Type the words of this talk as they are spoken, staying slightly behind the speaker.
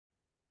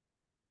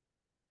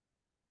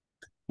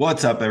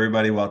What's up,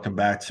 everybody? Welcome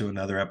back to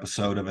another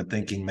episode of A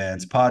Thinking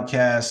Man's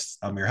Podcast.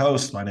 I'm your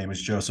host. My name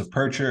is Joseph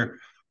PIRCHER.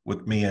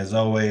 With me, as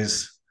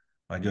always,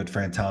 my good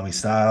friend Tommy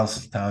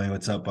Stiles. Tommy,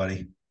 what's up,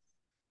 buddy?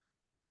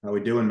 How we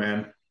doing,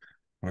 man?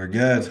 We're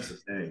good.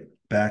 Hey.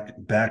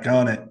 Back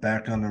on it.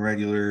 Back on the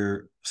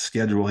regular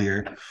schedule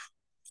here.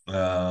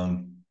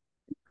 Um,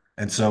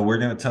 and so we're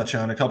going to touch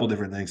on a couple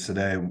different things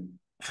today.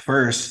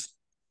 First,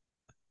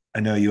 I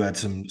know you had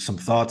some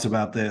thoughts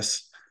about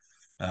this.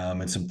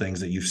 And some things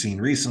that you've seen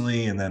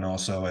recently. And then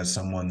also, as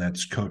someone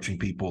that's coaching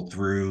people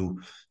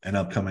through an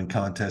upcoming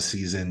contest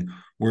season,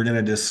 we're going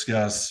to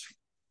discuss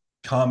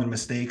common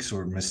mistakes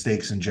or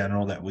mistakes in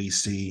general that we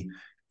see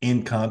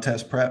in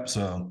contest prep.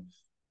 So,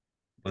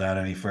 without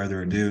any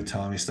further ado,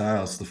 Tommy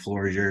Stiles, the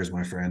floor is yours,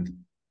 my friend.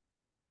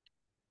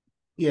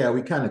 Yeah,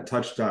 we kind of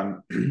touched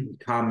on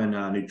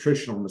common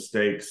nutritional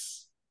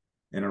mistakes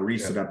in a Yeah.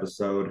 recent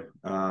episode.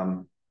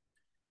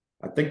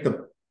 I think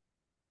the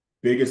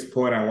biggest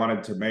point I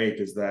wanted to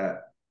make is that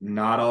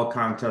not all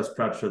contest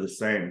preps are the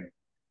same.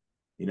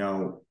 You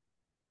know,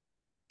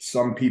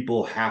 some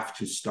people have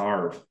to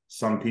starve,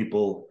 some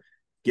people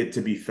get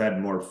to be fed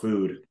more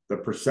food. The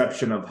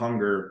perception of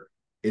hunger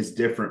is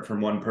different from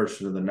one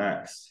person to the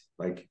next.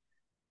 Like,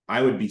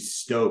 I would be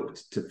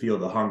stoked to feel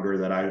the hunger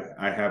that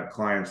I have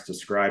clients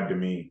describe to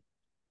me.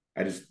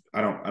 I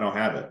don't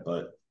have it,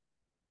 but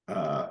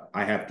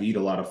I have to eat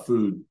a lot of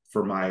food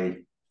for my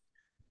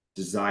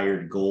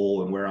desired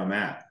goal and where I'm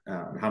at,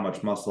 how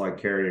much muscle I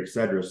carry,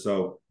 etc.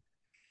 So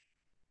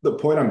the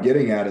point I'm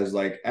getting at is,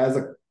 like, as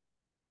a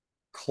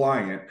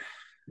client,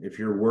 if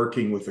you're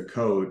working with a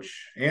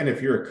coach, and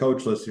if you're a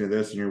coach listening to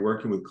this and you're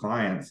working with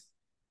clients,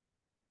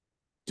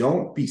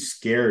 don't be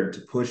scared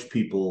to push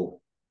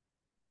people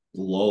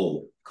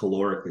low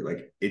calorically.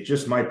 Like, it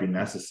just might be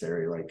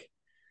necessary. Like,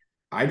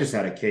 I just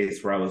had a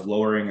case where I was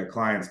lowering a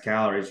client's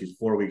calories. He's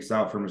 4 weeks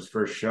out from his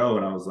first show,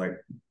 and I was like,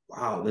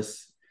 wow,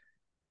 this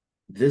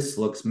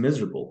looks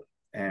miserable.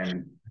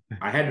 And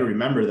I had to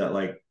remember that,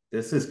 like,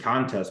 this is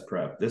contest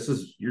prep. This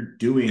is, you're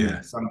doing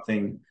Yeah.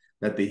 something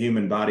that the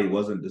human body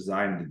wasn't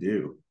designed to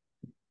do.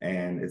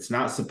 And it's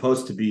not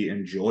supposed to be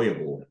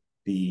enjoyable.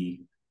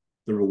 The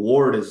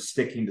reward is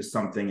sticking to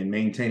something and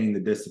maintaining the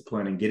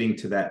discipline and getting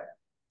to that,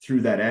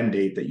 through that end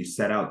date that you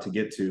set out to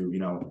get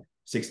to,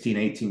 16,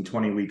 18,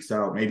 20 weeks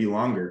out, maybe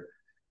longer.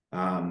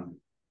 And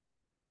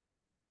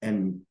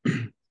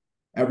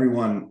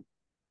everyone,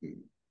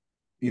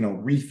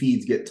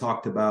 refeeds get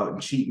talked about and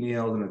cheat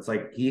meals. And it's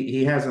like,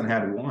 he hasn't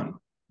had one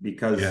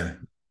because Yeah.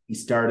 he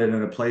started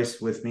in a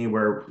place with me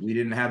where we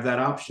didn't have that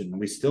option, and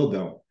we still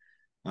don't.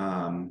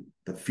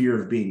 The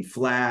fear of being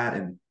flat.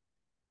 And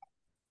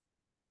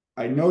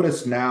I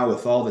notice now,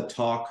 with all the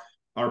talk,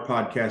 our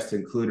podcast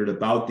included,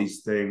 about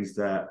these things,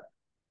 that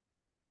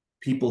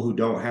people who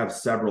don't have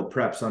several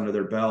preps under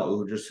their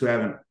belt,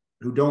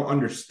 who don't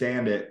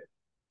understand it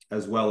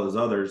as well as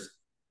others,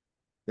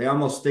 they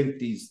almost think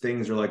these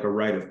things are like a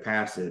rite of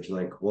passage.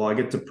 Like, well, I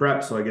get to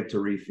prep, so I get to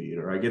refeed,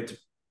 or I get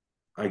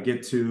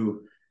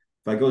to,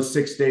 if I go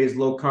 6 days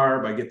low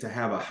carb, I get to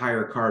have a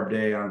higher carb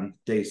day on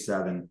day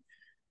 7.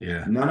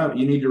 Yeah.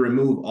 You need to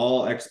remove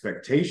all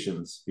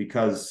expectations,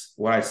 because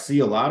what I see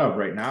a lot of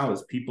right now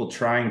is people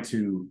trying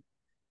to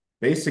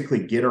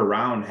basically get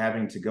around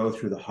having to go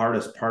through the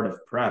hardest part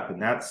of prep.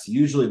 And that's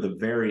usually the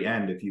very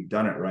end, if you've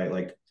done it right.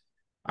 Like,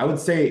 I would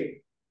say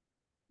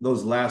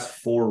those last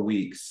 4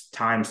 weeks,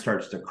 time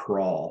starts to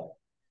crawl,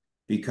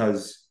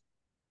 because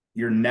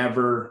you're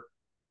never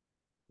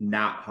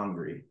not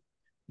hungry.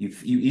 You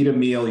eat a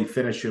meal, you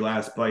finish your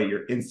last bite,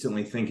 you're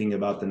instantly thinking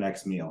about the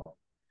next meal.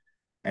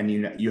 And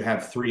you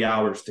have 3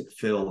 hours to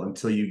fill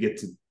until you get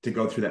to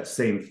go through that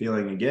same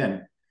feeling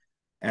again.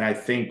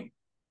 And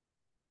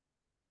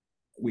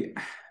we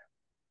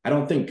I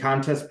don't think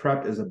contest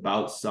prep is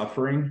about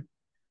suffering,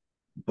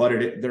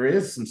 but there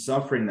is some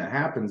suffering that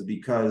happens,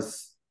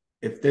 because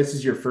if this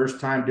is your first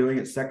time doing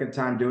it, second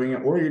time doing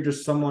it, or you're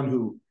just someone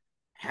who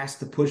has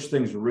to push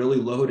things really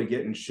low to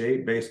get in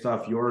shape based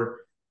off your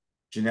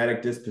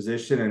genetic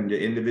disposition and the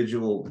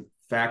individual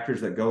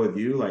factors that go with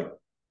you, like,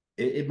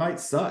 it might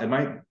suck. It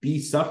might be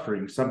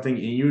suffering, something,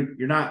 and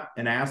you're not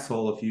an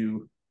asshole if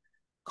you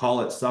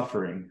call it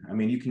suffering. I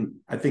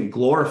mean, I think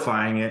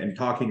glorifying it and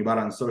talking about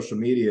it on social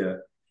media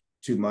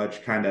too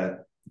much kind of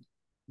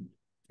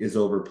is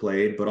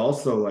overplayed. But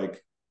also,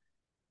 like,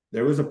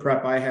 there was a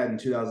prep I had in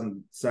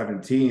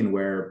 2017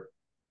 where,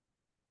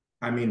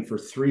 I mean, for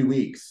 3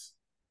 weeks,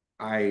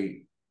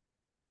 I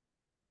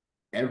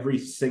every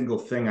single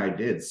thing I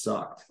did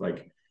sucked.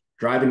 Like,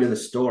 driving to the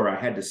store, I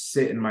had to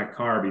sit in my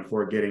car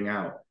before getting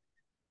out.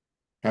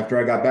 After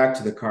I got back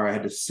to the car, I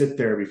had to sit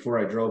there before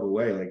I drove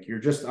away. Like, you're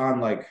just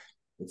on, like,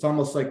 it's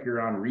almost like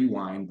you're on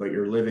rewind, but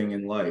you're living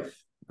in life.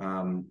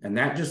 And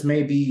that just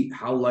may be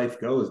how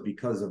life goes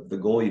because of the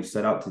goal you've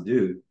set out to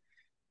do.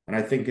 And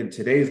I think in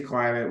today's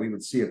climate, we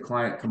would see a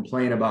client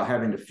complain about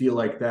having to feel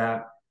like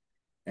that,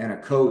 and a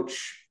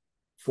coach,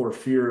 for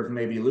fear of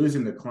maybe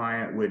losing the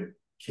client, would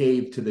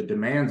cave to the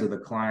demands of the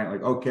client.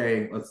 Like,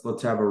 okay,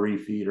 let's have a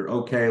refeed, or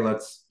okay,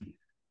 let's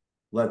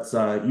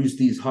use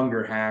these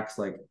hunger hacks.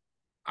 Like,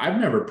 I've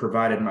never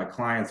provided my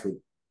clients with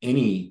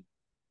any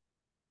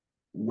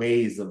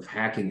ways of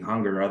hacking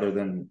hunger other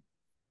than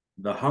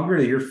the hunger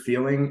that you're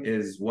feeling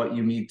is what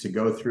you need to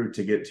go through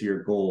to get to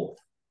your goal.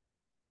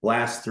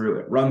 Blast through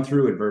it, run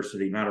through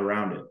adversity, not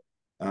around it.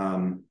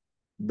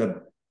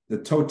 The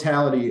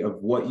totality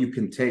of what you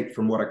can take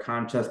from what a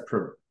contest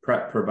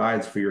prep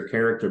provides for your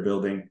character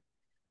building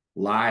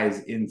lies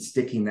in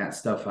sticking that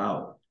stuff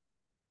out.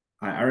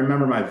 I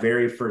remember my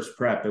very first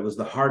prep. It was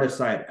the hardest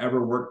I had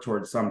ever worked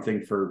towards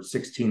something for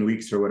 16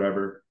 weeks or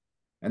whatever.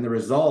 And the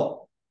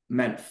result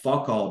meant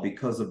fuck all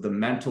because of the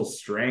mental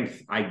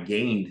strength I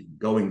gained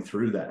going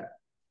through that.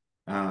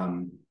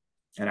 And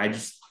I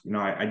just,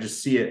 I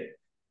just see it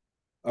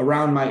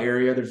around my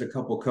area. There's a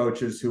couple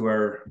coaches who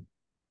are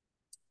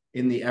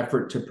in the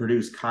effort to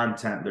produce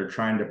content. They're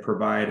trying to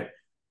provide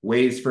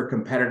ways for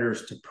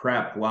competitors to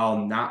prep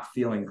while not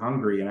feeling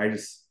hungry. And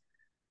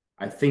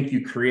I think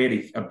you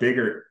create a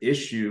bigger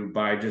issue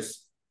by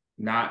just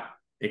not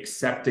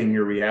accepting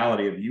your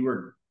reality of you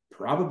are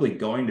probably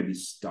going to be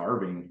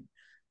starving.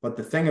 But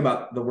the thing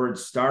about the word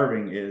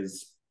starving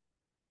is,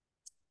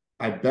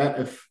 I bet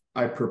if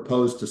I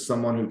proposed to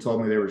someone who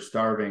told me they were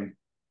starving,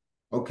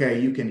 okay,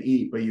 you can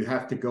eat, but you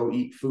have to go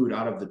eat food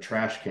out of the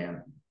trash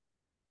can,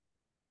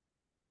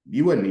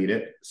 you wouldn't eat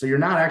it. So you're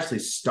not actually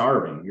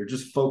starving. You're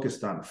just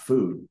focused on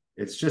food.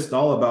 It's just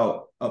all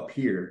about up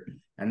here.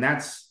 And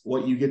that's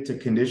what you get to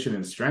condition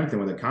and strengthen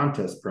with a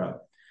contest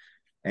prep.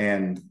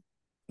 And,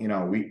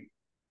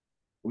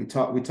 we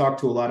talk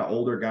to a lot of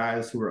older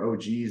guys who are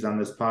OGs on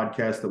this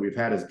podcast that we've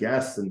had as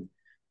guests. And,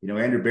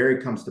 Andrew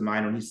Barry comes to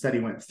mind when he said he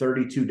went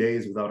 32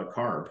 days without a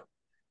carb.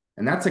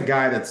 And that's a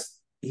guy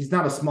he's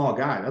not a small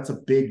guy. That's a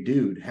big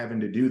dude having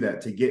to do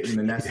that to get in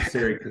the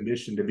necessary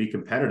condition to be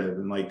competitive.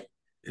 And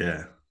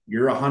yeah,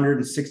 your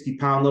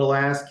 160-pound little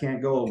ass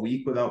can't go a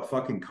week without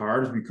fucking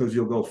carbs because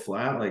you'll go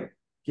flat. Like,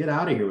 get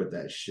out of here with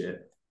that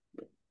shit.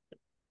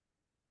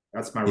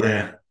 That's my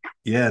rant.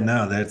 Yeah,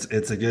 no,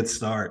 it's a good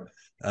start.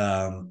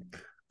 A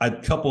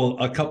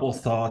couple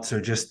thoughts or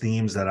just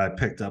themes that I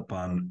picked up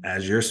on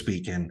as you're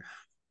speaking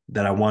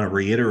that I want to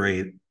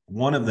reiterate.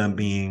 One of them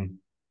being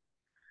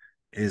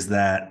is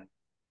that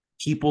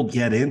people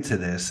get into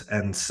this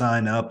and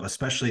sign up,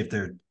 especially if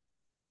they're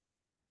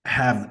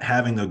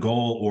having a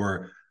goal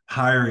or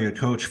hiring a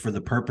coach for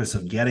the purpose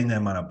of getting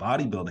them on a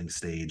bodybuilding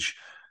stage.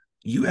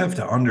 You have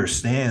to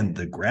understand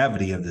the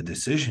gravity of the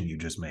decision you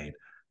just made.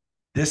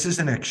 This is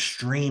an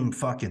extreme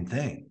fucking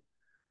thing.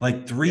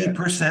 Like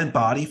 3%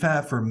 body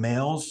fat for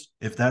males,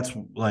 if that's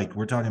like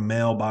we're talking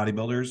male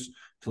bodybuilders,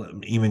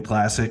 even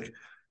classic,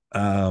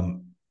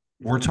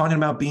 we're talking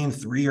about being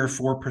 3 or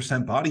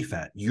 4% body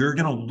fat. You're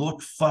gonna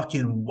look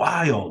fucking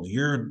wild.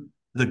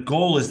 The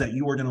goal is that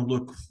you are gonna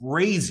look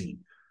crazy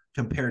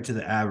compared to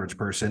the average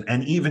person,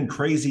 and even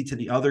crazy to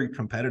the other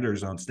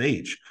competitors on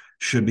stage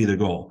should be the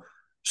goal.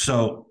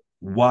 So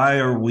why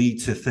are we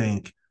to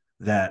think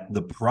that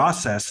the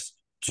process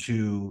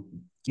to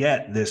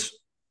get this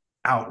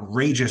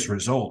outrageous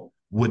result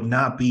would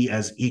not be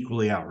as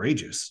equally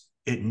outrageous?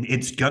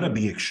 It's going to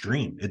be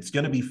extreme. It's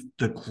going to be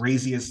the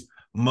craziest,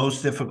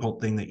 most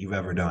difficult thing that you've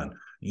ever done.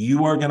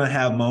 You are going to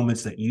have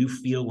moments that you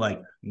feel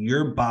like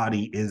your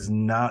body is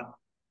not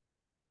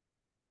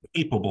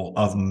capable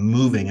of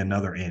moving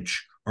another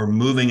inch or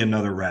moving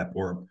another rep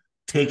or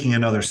taking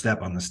another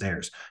step on the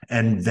stairs.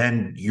 And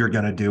then you're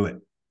going to do it.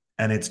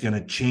 And it's going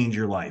to change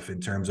your life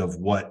in terms of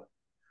what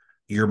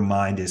your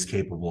mind is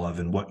capable of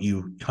and what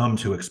you come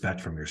to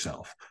expect from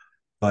yourself.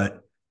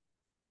 But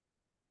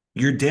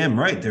you're damn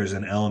right. There's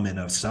an element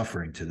of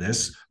suffering to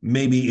this.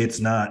 Maybe it's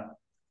not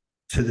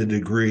to the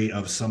degree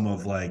of some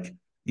of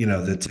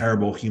the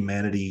terrible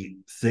humanity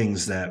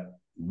things that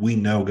we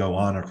know go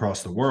on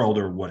across the world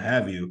or what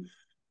have you.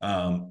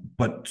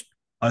 But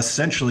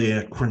essentially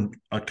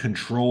a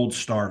controlled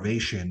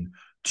starvation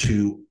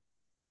to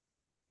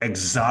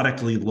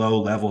exotically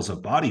low levels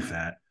of body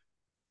fat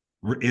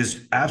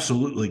is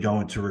absolutely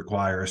going to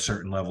require a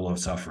certain level of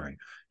suffering.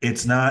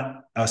 It's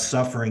not a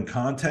suffering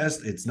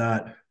contest. It's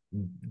not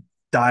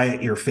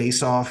diet your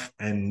face off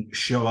and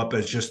show up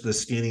as just the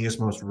skinniest,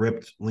 most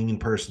ripped, lean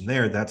person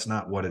there. That's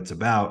not what it's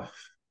about.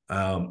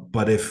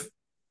 But if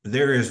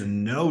there is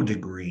no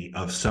degree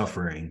of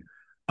suffering,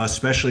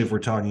 especially if we're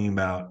talking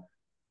about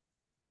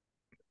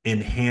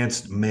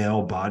enhanced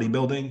male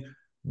bodybuilding,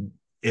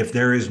 if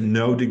there is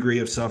no degree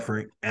of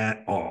suffering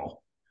at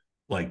all,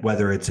 like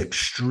whether it's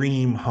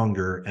extreme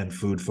hunger and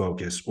food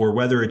focus or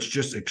whether it's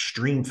just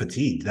extreme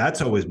fatigue,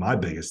 that's always my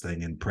biggest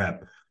thing in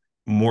prep,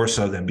 more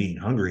so than being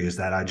hungry, is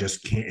that I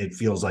just can't, it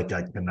feels like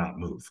I cannot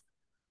move.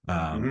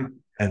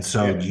 And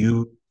so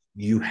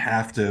you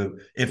have to,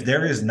 if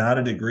there is not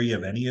a degree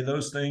of any of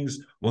those things,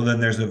 well, then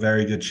there's a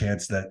very good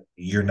chance that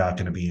you're not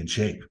going to be in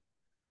shape.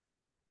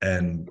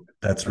 And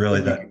that's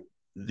really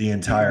the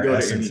entire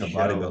essence of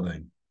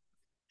bodybuilding.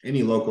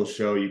 Any local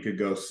show, you could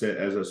go sit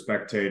as a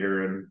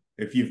spectator, and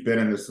if you've been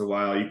in this a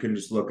while, you can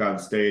just look on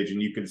stage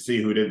and you can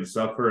see who didn't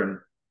suffer and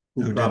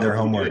who did their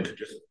homework.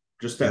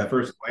 Just at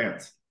first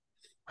glance.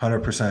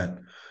 100%.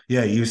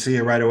 Yeah, you see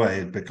it right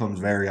away. It becomes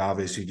very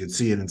obvious. You could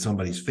see it in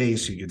somebody's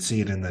face. You could see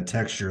it in the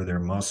texture of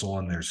their muscle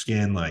and their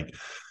skin. Like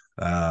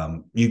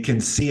you can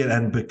see it.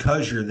 And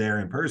because you're there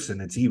in person,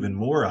 it's even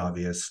more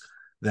obvious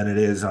than it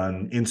is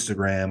on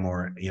Instagram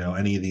or,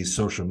 any of these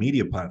social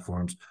media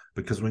platforms.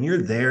 Because when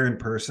you're there in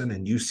person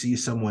and you see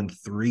someone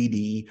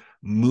 3D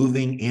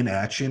moving in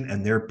action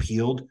and they're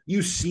peeled,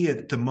 you see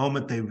it the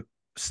moment they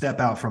step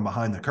out from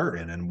behind the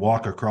curtain and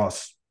walk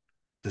across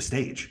the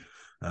stage.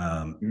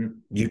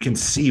 You can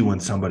see when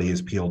somebody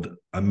is peeled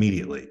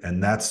immediately,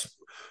 and that's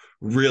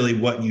really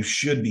what you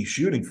should be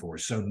shooting for.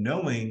 So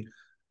knowing,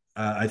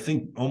 I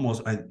think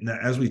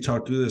as we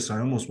talk through this, I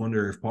almost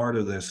wonder if part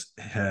of this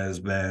has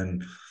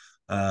been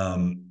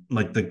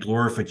like the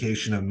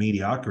glorification of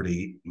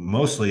mediocrity,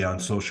 mostly on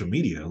social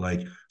media.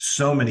 Like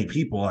so many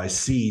people I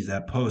see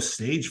that post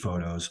stage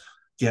photos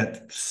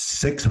get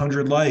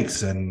 600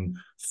 likes and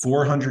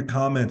 400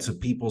 comments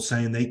of people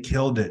saying they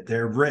killed it,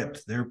 they're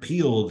ripped, they're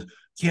peeled,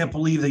 can't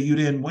believe that you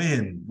didn't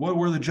win, what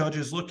were the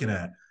judges looking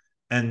at?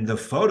 And the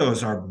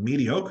photos are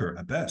mediocre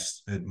at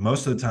best.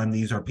 Most of the time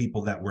these are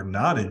people that were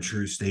not in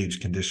true stage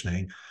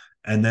conditioning,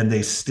 and then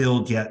they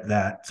still get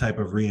that type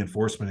of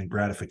reinforcement and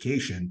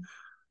gratification.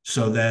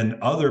 So then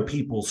other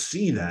people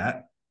see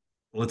that.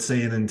 Let's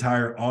say an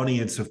entire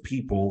audience of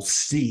people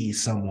see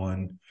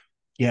someone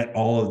get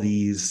all of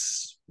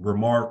these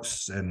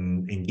remarks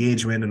and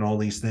engagement and all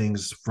these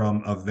things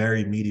from a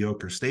very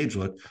mediocre stage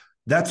look.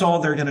 That's all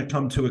they're going to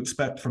come to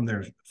expect from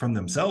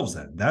themselves.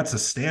 Then that's a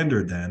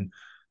standard then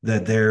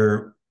that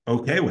they're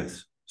okay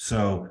with.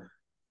 So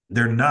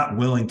they're not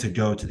willing to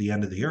go to the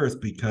end of the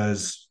earth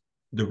because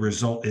the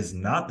result is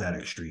not that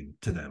extreme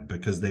to them,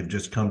 because they've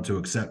just come to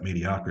accept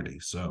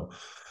mediocrity. So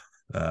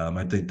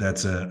I think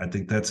that's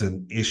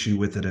an issue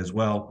with it as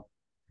well.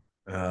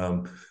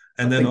 And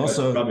I then think that's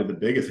also, probably the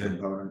biggest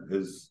component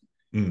is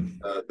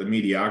the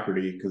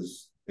mediocrity,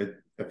 because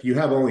if you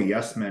have only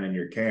yes men in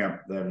your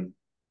camp, then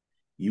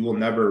you will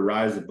never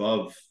rise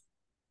above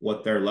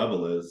what their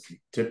level is.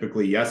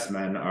 Typically, yes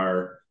men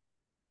are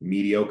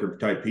mediocre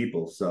type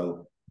people,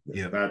 so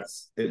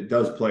it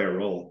does play a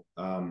role.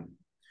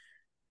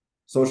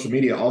 Social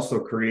media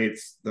also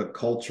creates the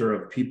culture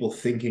of people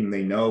thinking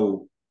they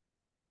know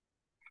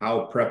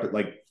how prep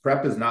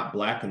is not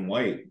black and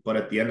white, but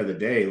at the end of the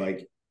day,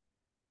 like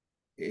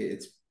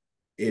it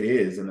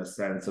is in a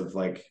sense of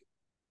like,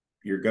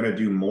 you're going to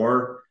do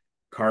more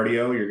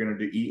cardio, you're going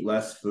to eat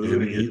less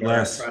food, and you're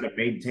going to try to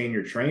maintain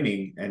your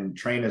training and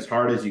train as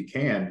hard as you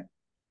can.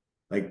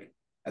 Like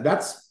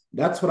that's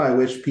what I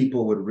wish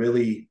people would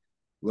really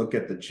look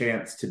at the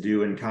chance to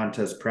do in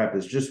contest prep,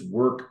 is just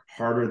work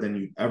harder than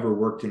you've ever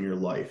worked in your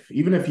life.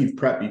 Even if you've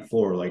prepped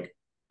before, like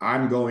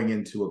I'm going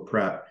into a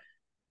prep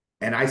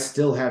and I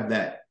still have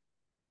that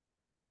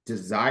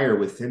desire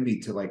within me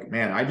to like,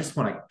 man, I just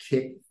want to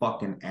kick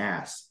fucking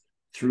ass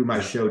through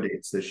my show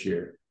dates this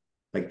year.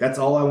 Like that's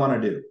all I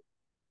want to do.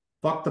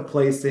 Fuck the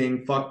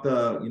placing, fuck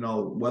the,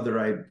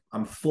 whether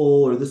I'm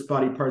full or this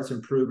body part's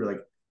improved, or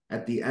like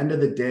at the end of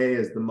the day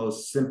is the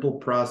most simple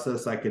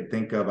process I could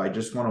think of. I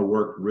just want to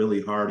work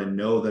really hard and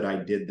know that I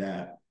did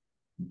that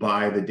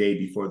by the day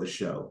before the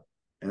show.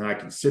 And then I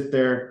can sit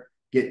there,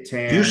 get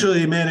tan.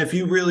 Usually, man, if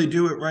you really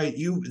do it right,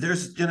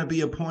 there's going to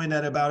be a point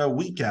at about a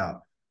week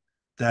out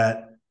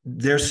that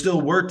there's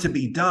still work to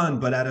be done,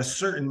 but at a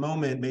certain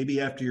moment,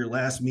 maybe after your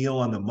last meal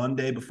on the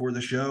Monday before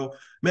the show,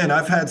 man,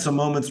 I've had some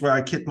moments where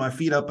I kicked my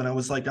feet up and I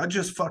was like, I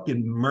just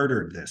fucking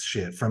murdered this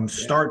shit from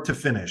start to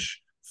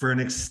finish for an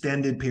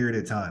extended period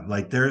of time.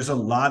 Like there's a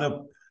lot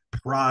of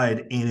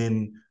pride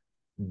in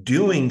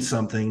doing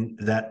something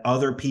that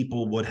other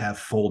people would have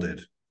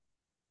folded.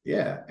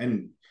 Yeah.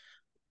 And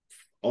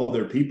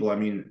other people, I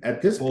mean,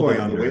 at this point,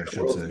 the way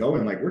the world's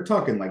going, like we're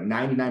talking like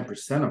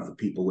 99% of the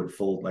people would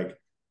fold. Like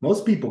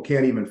most people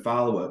can't even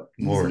follow it.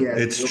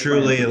 It's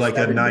truly like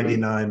a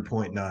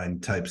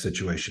 99.9 type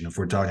situation if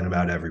we're talking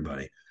about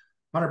everybody.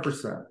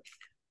 100%.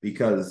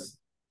 Because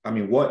I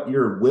mean, what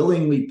you're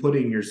willingly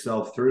putting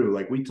yourself through,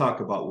 like we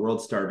talk about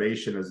world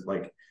starvation, is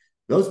like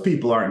those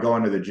people aren't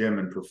going to the gym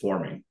and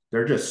performing.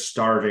 They're just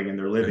starving and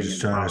they're living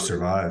just trying to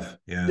survive.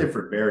 Yeah.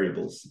 Different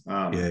variables.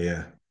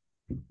 Yeah.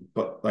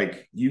 But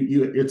like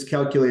it's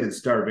calculated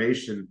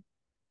starvation,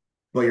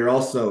 but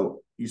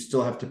you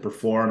still have to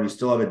perform. You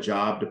still have a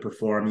job to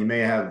perform. You may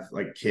have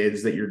like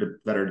kids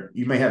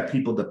you may have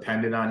people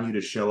dependent on you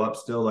to show up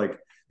still. Like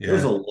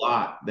there's a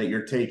lot that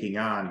you're taking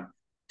on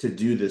to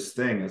do this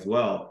thing as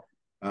well.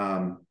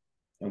 And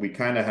we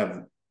kind of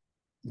have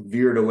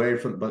veered away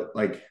from, but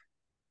like,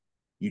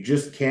 you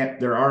just can't,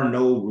 there are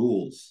no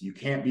rules. You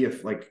can't be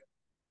there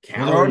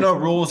are no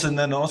rules. And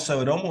then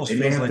also it almost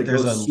feels like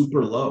there's a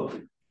super low.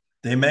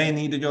 They may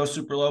need to go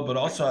super low, but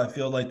also I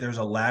feel like there's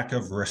a lack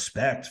of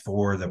respect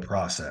for the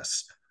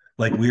process.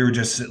 Like you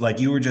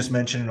were just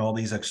mentioning all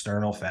these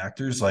external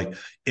factors. Like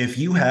if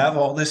you have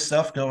all this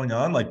stuff going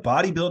on, like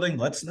bodybuilding,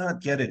 let's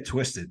not get it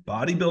twisted.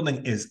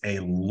 Bodybuilding is a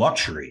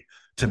luxury.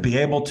 To be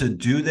able to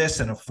do this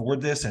and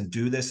afford this and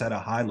do this at a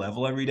high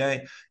level every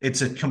day,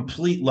 it's a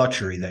complete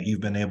luxury that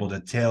you've been able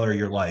to tailor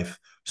your life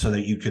so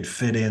that you could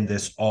fit in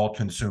this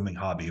all-consuming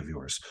hobby of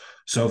yours.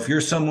 So if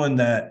you're someone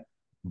that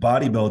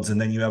bodybuilds and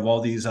then you have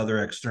all these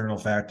other external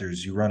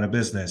factors, you run a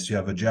business, you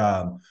have a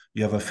job,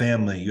 you have a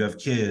family, you have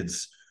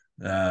kids,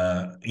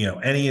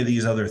 any of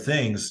these other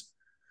things,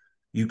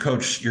 you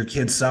coach your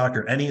kids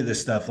soccer, any of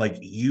this stuff, like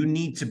you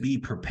need to be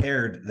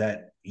prepared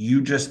that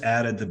you just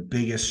added the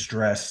biggest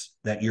stress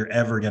that you're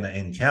ever going to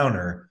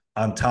encounter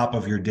on top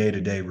of your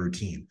day-to-day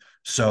routine.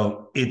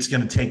 So it's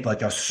going to take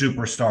like a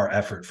superstar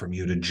effort from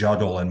you to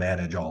juggle and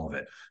manage all of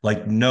it.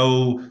 Like,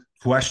 no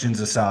questions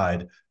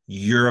aside,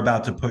 you're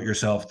about to put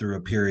yourself through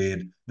a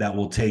period that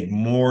will take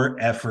more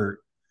effort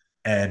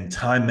and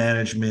time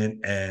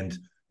management and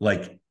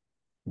like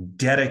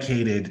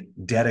dedicated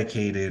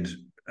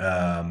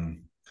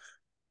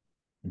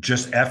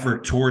just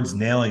effort towards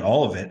nailing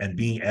all of it and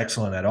being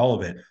excellent at all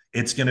of it.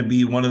 It's going to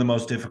be one of the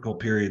most difficult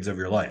periods of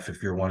your life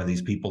if you're one of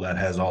these people that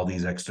has all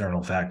these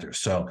external factors.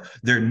 So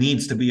there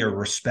needs to be a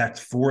respect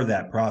for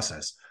that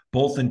process,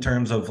 both in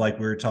terms of, like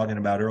we were talking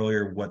about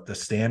earlier, what the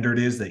standard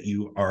is that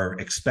you are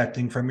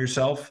expecting from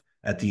yourself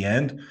at the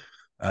end.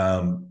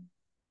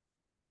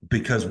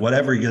 Because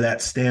whatever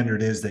that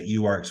standard is that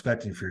you are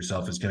expecting for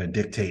yourself is going to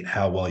dictate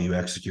how well you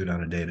execute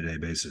on a day-to-day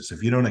basis.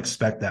 If you don't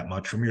expect that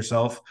much from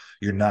yourself,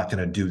 you're not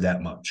going to do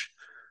that much.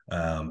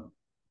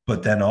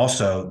 But then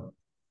also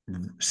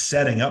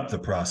setting up the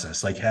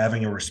process, like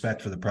having a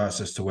respect for the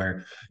process to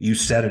where you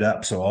set it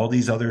up so all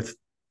these other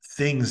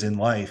things in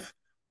life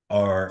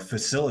are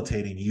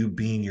facilitating you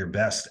being your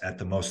best at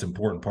the most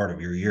important part of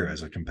your year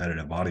as a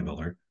competitive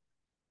bodybuilder.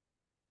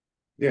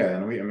 Yeah,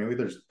 and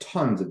there's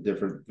tons of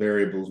different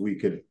variables we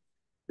could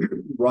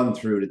run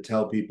through to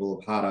tell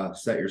people how to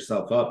set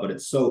yourself up, but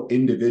it's so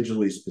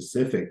individually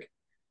specific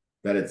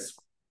that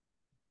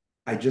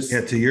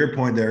to your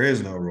point, there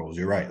is no rules.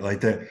 You're right. Like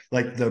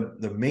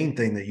the main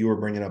thing that you were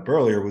bringing up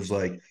earlier was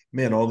like,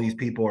 man, all these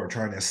people are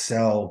trying to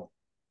sell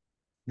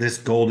this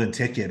golden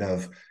ticket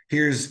of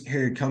here,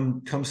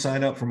 come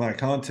sign up for my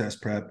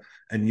contest prep,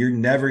 and you're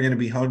never going to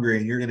be hungry,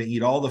 and you're going to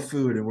eat all the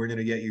food, and we're going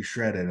to get you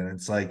shredded. And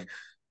it's like,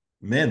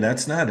 man,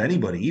 that's not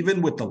anybody.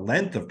 Even with the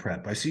length of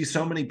prep, I see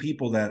so many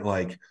people that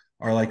like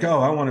are like, oh,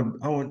 I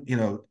want,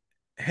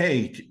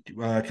 hey,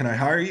 can I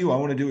hire you? I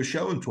want to do a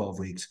show in 12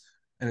 weeks.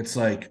 And it's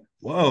like,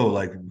 whoa,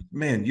 like,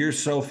 man, you're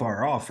so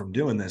far off from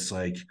doing this.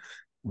 Like,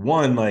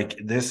 one, like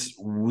this,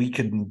 we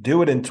could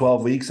do it in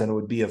 12 weeks and it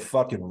would be a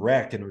fucking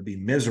wreck and it would be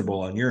miserable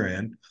on your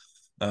end.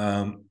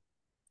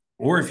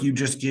 Or if you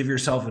just give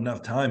yourself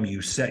enough time,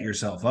 you set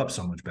yourself up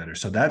so much better.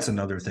 So that's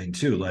another thing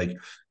too. Like,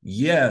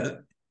 yeah,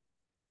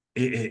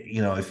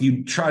 if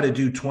you try to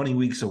do 20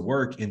 weeks of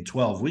work in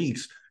 12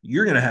 weeks,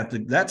 you're going to have to,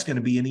 that's going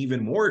to be an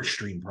even more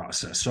extreme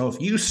process. So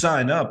if you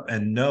sign up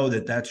and know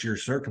that that's your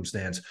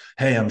circumstance,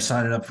 hey, I'm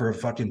signing up for a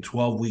fucking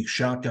 12-week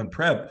shotgun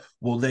prep.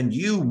 Well, then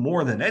you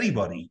more than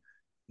anybody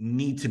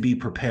need to be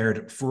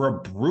prepared for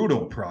a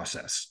brutal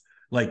process.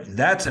 Like,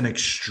 that's an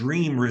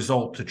extreme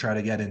result to try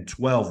to get in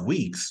 12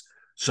 weeks.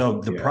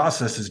 So the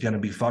process is going to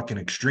be fucking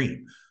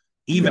extreme.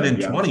 Even in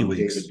 20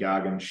 weeks. David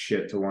Goggins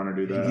shit to want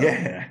to do that.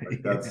 Yeah.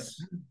 Like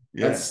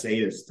that's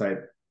sadist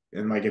type.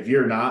 And like, if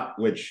you're not,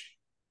 which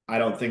I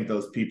don't think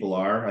those people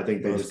are, I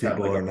think they just have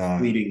like a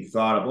fleeting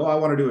thought of, oh, I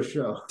want to do a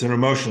show. It's an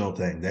emotional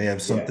thing. They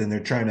have something, they're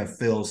trying to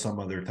fill some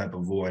other type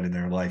of void in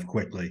their life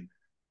quickly.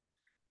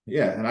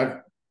 Yeah.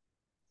 And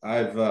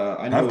I've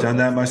done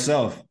that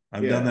myself.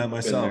 I've done that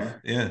myself.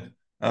 Yeah.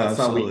 That's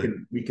absolutely how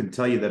we can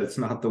tell you that it's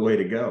not the way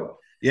to go.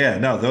 Yeah,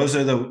 no, those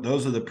are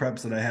the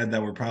preps that I had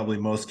that were probably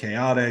most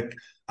chaotic.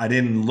 I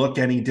didn't look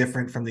any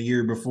different from the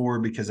year before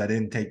because I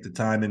didn't take the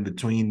time in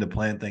between to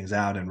plan things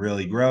out and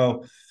really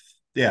grow.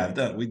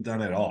 Yeah, we've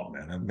done it all,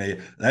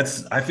 man.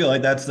 I feel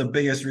like that's the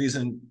biggest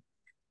reason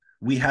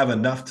we have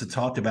enough to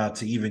talk about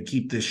to even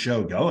keep this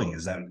show going,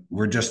 is that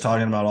we're just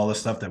talking about all the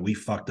stuff that we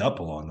fucked up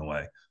along the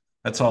way.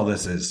 That's all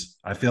this is.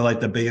 I feel like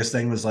the biggest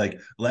thing was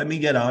like, let me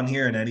get on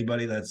here, and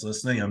anybody that's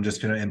listening, I'm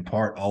just going to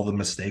impart all the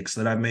mistakes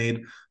that I've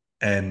made.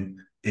 And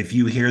if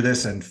you hear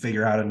this and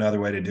figure out another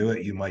way to do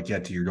it, you might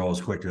get to your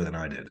goals quicker than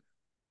I did.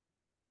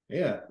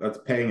 Yeah, that's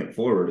paying it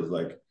forward, is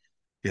like,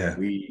 yeah,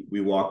 we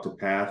walked a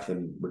path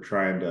and we're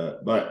trying to,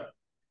 but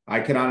I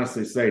can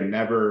honestly say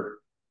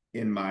never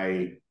in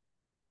my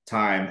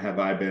time have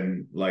I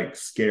been like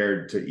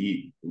scared to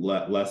eat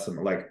less than,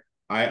 like,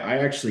 I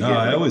actually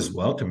I always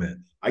welcome it.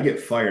 I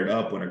get fired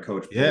up when a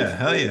coach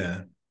hell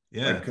yeah.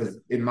 Because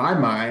in my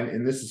mind,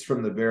 and this is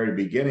from the very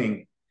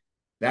beginning,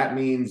 that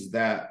means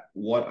that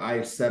what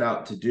I set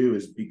out to do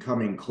is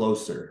becoming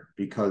closer,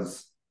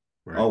 because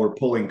we're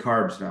pulling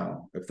carbs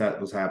now, if that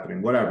was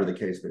happening, whatever the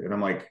case may be. And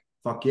I'm like,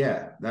 fuck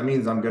yeah, that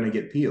means I'm going to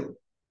get peeled.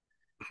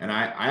 And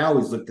I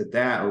always looked at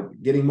that, or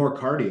getting more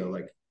cardio.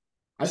 Like,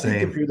 I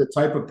think if you're the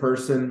type of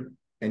person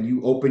and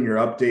you open your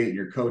update and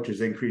your coach has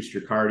increased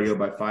your cardio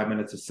by 5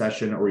 minutes a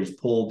session, or he's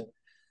pulled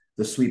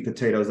the sweet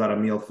potatoes out of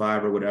meal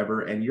 5 or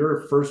whatever, and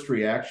your first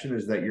reaction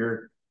is that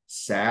you're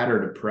sad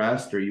or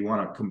depressed, or you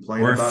want to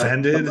complain or about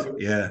offended it.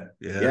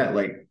 Yeah,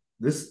 like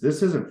this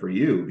isn't for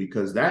you,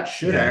 because that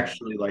should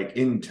actually, like,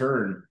 in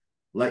turn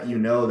let you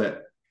know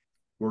that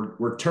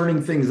we're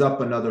turning things up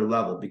another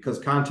level, because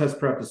contest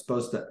prep is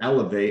supposed to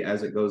elevate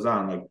as it goes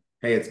on. Like,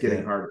 hey, it's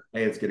getting harder.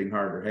 Hey, it's getting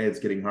harder. Hey, it's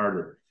getting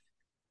harder.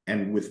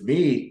 And with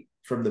me,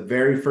 from the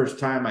very first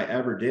time I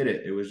ever did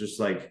it, it was just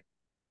like,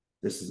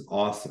 this is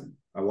awesome.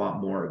 I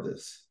want more of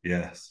this.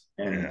 Yes.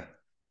 And Yeah.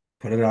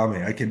 Put it on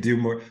me. I can do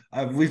more.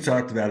 We've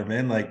talked about it,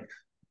 man. Like,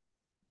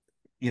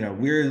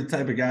 we're the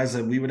type of guys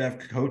that we would have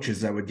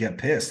coaches that would get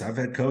pissed. I've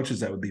had coaches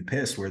that would be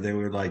pissed where they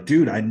were like,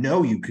 dude, I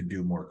know you could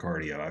do more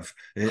cardio.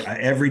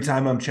 Every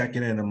time I'm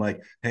checking in, I'm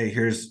like, hey,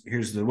 here's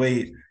the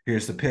weight,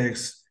 here's the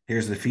picks,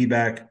 here's the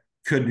feedback.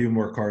 Could do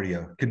more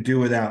cardio, could do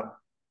without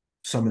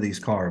some of these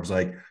carbs.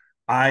 Like,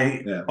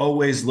 I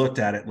always looked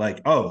at it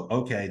like, oh,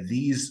 okay,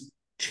 these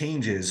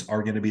changes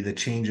are going to be the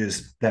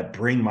changes that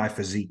bring my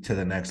physique to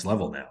the next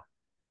level now.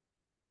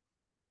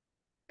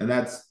 And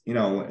that's,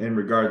 in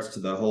regards to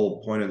the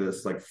whole point of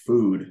this, like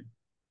food,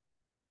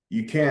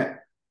 you can't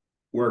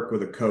work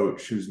with a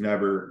coach who's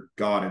never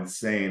gone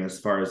insane as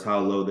far as how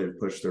low they've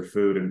pushed their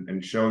food,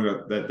 and showing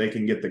up that they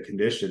can get the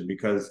condition,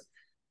 because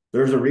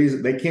there's a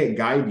reason they can't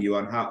guide you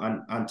on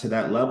how onto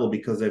that level,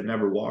 because they've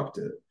never walked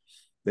it.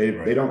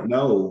 They don't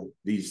know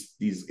these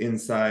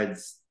inside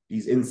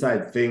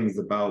things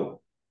about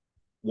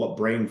what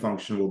brain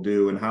function will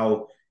do, and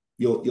how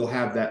you'll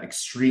have that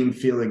extreme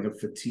feeling of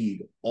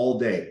fatigue all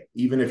day,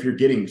 even if you're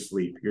getting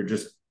sleep. You're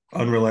just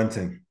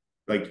unrelenting.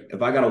 Like,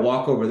 if I got to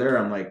walk over there,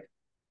 I'm like,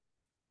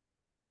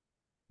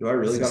 do I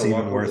really got to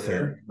walk over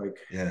there? Like,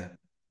 yeah.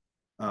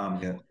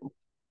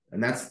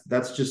 And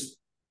that's just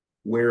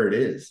where it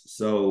is.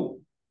 So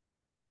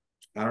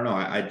I don't know.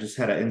 I just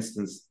had an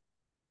instance,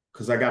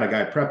 because I got a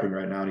guy prepping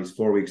right now and he's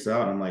 4 weeks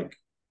out. And I'm like,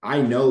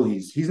 I know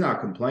he's not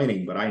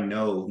complaining, but I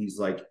know he's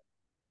like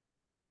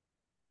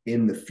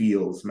in the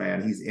fields,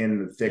 man. He's in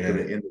the thick of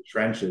it, in the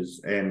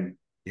trenches. And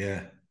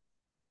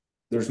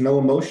there's no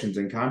emotions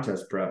in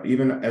contest prep.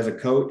 Even as a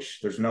coach,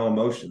 there's no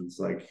emotions.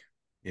 Like,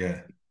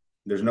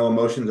 there's no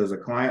emotions as a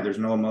client. There's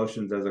no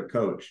emotions as a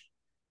coach.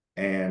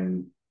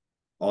 And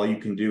all you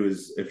can do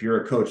is, if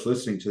you're a coach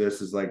listening to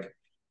this, is like,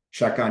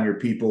 check on your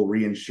people,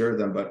 reinsure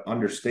them, but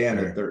understand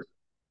that there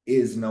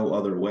is no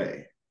other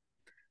way.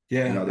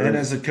 Yeah. And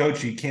as a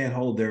coach, you can't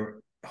hold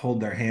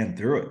their hand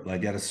through it.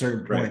 Like, at a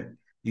certain point,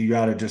 you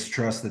got to just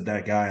trust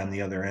that guy on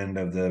the other end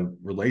of the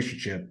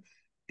relationship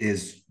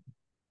is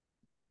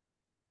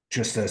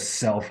just a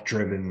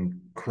self-driven,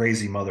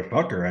 crazy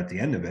motherfucker at the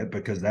end of it,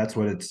 because that's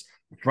what it's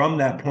from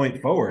that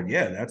point forward.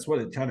 Yeah, that's what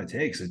it kind of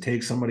takes. It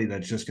takes somebody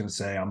that's just going to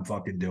say, I'm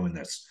fucking doing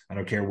this. I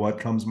don't care what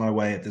comes my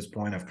way at this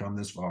point. I've come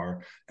this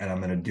far and I'm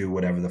going to do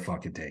whatever the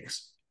fuck it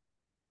takes.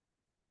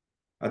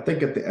 I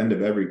think at the end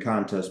of every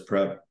contest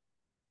prep,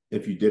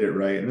 if you did it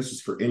right, and this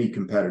is for any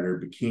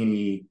competitor,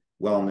 bikini,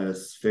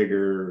 wellness,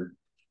 figure,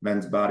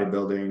 men's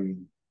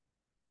bodybuilding,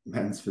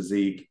 men's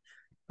physique,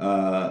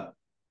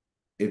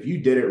 if you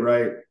did it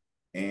right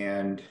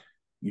and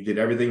you did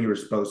everything you were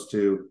supposed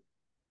to,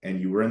 and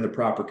you were in the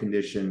proper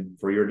condition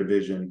for your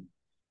division,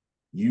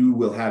 you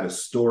will have a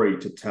story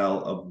to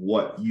tell of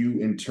what you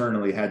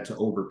internally had to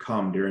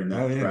overcome during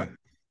that prep.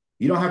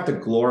 You don't have to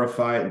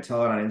glorify it and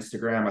tell it on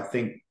Instagram. I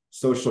think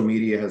social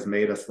media has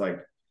made us like,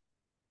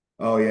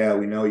 oh yeah,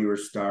 we know you were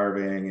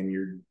starving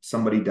and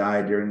somebody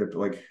died during the,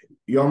 like,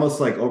 you almost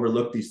like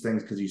overlook these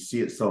things because you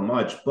see it so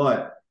much.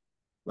 But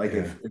like,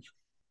 if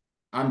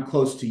I'm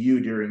close to you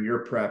during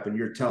your prep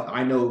and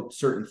I know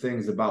certain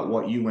things about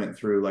what you went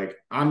through, like,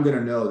 I'm going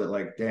to know that,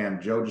 like,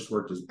 damn, Joe just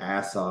worked his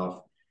ass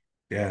off.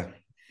 Yeah.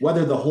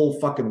 Whether the whole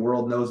fucking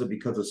world knows it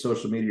because of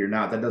social media or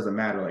not, that doesn't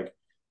matter. Like,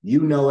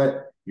 you know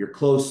it, your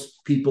close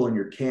people in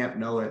your camp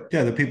know it.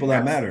 Yeah. The people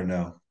that matter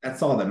know.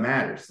 That's all that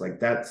matters. Like,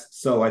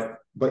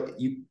 but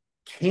you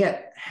can't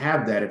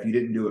have that if you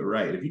didn't do it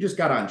right. If you just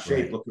got on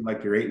shape looking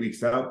like you're 8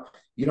 weeks out,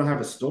 you don't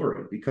have a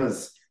story,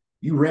 because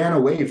you ran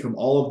away from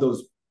all of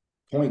those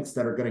points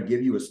that are going to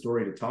give you a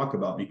story to talk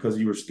about because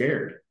you were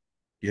scared.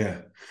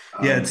 Yeah.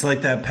 It's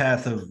like that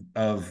path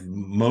of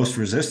most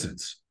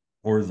resistance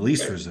or the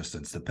least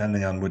resistance,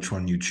 depending on which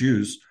one you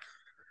choose.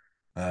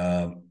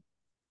 Yeah,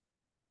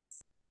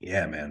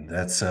 man,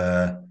 that's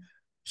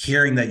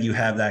hearing that you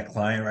have that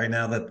client right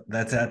now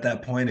that's at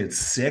that point. It's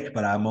sick,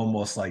 but I'm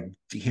almost like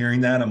hearing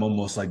that. I'm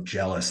almost like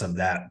jealous of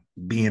that,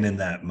 being in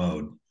that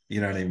mode.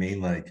 You know what I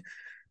mean? Like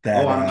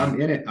that. Oh,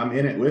 I'm in it. I'm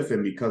in it with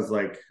him, because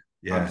like,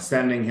 I'm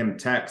sending him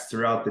texts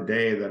throughout the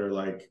day that are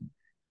like,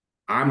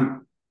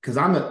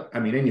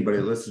 anybody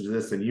that listens to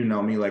this and you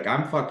know me, like,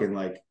 I'm fucking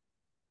like,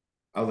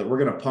 I was like, we're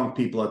going to punk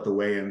people at the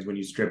weigh-ins when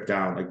you strip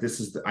down. Like,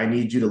 I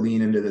need you to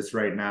lean into this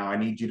right now. I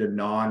need you to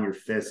gnaw on your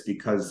fist,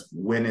 because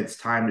when it's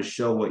time to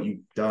show what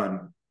you've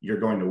done, you're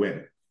going to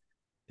win.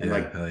 And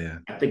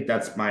I think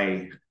that's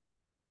my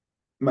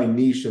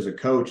niche as a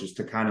coach, is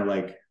to kind of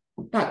like,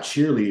 not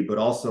cheerlead, but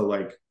also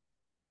like,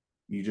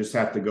 you just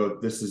have to go,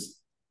 this is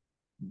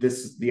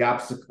the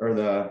obstacle,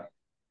 or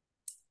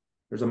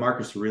there's a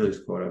Marcus Aurelius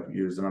quote I've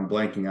used and I'm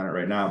blanking on it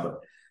right now, but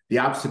the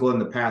obstacle in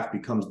the path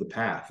becomes the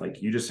path.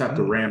 Like, you just have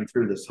to ram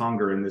through this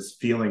hunger and this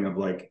feeling of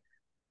like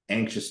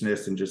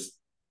anxiousness and just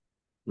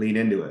lean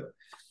into it.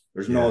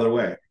 There's no other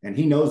way. And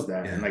he knows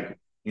that. And like,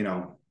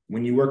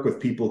 when you work with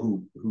people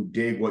who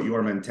dig what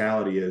your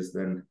mentality is,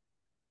 then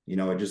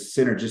it just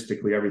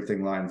synergistically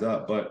everything lines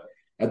up. But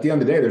at the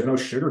end of the day, there's no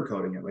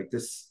sugarcoating it. Like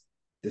this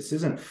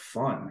isn't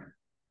fun.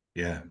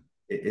 Yeah.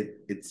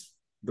 It's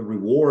the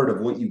reward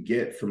of what you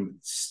get from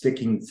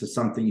sticking to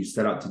something you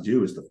set out to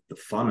do is the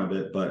fun of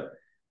it. But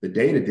the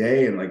day to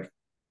day, and like,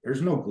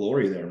 there's no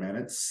glory there, man.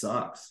 It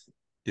sucks.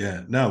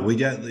 Yeah. No,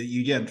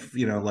 you get,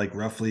 like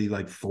roughly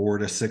like 4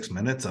 to 6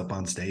 minutes up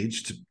on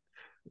stage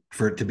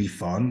for it to be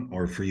fun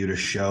or for you to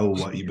show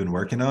what you've been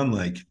working on.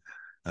 Like,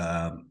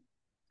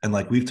 and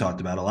like we've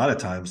talked about a lot of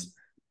times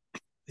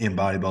in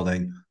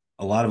bodybuilding,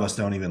 a lot of us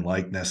don't even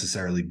like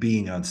necessarily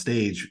being on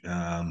stage.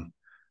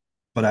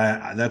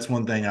 But that's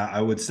one thing I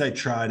would say,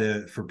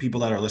 for people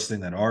that are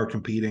listening that are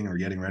competing or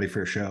getting ready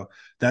for a show,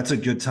 that's a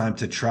good time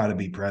to try to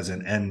be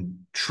present and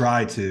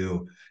try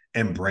to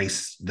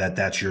embrace that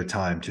that's your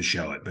time to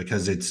show it,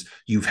 because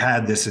you've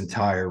had this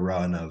entire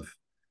run of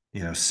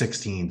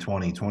 16,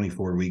 20,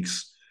 24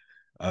 weeks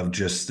of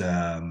just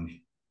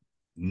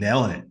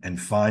nailing it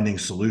and finding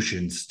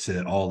solutions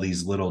to all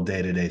these little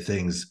day-to-day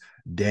things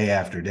day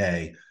after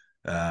day,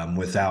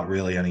 without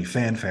really any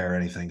fanfare or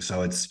anything.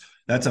 So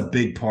that's a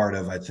big part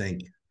of, I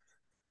think,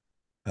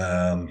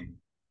 the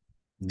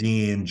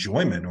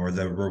enjoyment or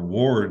the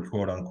reward,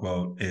 quote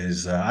unquote,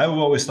 is I've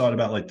always thought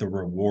about like the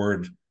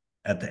reward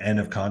at the end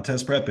of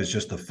contest prep is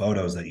just the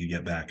photos that you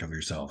get back of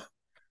yourself,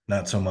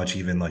 not so much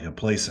even like a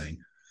placing.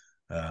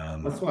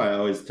 That's why I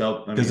always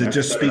tell. I Because mean, it I've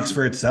just said it speaks on.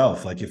 for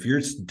itself. Like if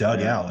you're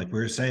dug Yeah, out, like we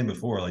were saying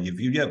before, like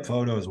if you get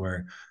photos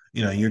where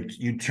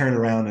you turn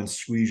around and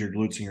squeeze your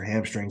glutes and your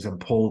hamstrings and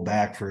pull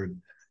back for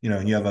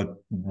you have a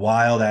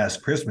wild ass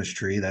Christmas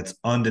tree that's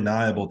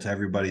undeniable to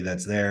everybody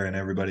that's there and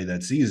everybody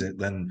that sees it,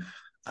 then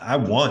I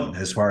won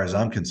as far as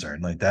I'm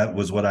concerned. Like that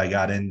was what I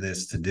got in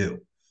this to do.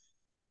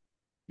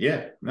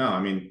 yeah. No,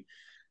 I mean,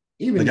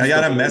 even Like just I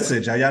got a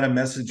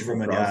message the from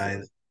whole a guy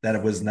process.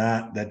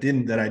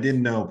 that I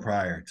didn't know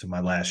prior to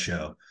my last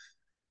show.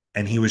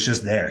 And he was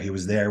just there. He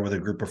was there with a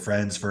group of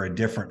friends for a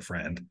different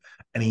friend.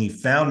 And he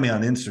found me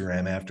on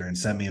Instagram after and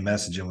sent me a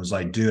message and was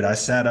like, dude, I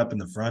sat up in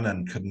the front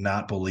and could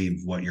not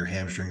believe what your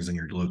hamstrings and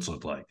your glutes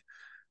looked like.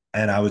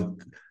 And I was,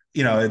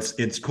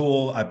 it's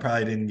cool. I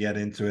probably didn't get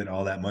into it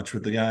all that much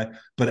with the guy,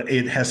 but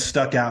it has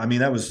stuck out. I mean,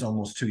 that was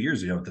almost 2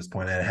 years ago at this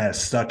point, and it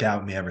has stuck out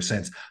with me ever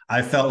since.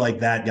 I felt like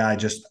that guy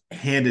just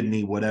handed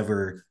me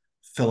whatever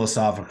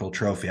philosophical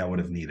trophy I would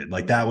have needed.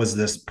 Like that was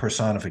this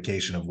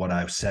personification of what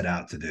I've set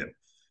out to do.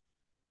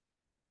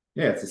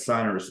 Yeah, it's a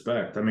sign of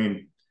respect. I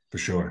mean, For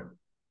sure.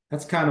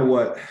 that's kind of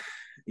what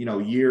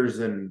years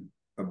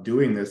of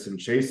doing this and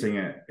chasing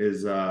it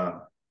is.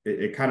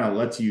 It kind of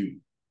lets you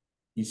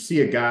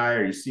see a guy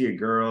or you see a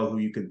girl who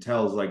you can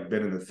tell is like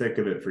been in the thick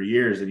of it for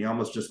years, and you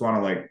almost just want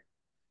to like,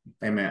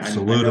 hey man, I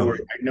Salute know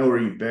him. I know where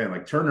you've been.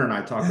 Like Turner and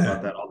I talk Yeah.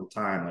 about that all the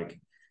time. Like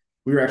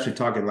we were actually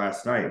talking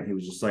last night, and he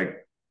was just like,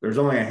 there's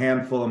only a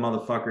handful of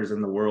motherfuckers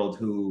in the world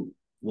who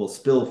will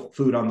spill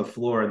food on the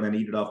floor and then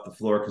eat it off the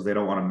floor because they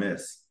don't want to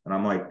miss. And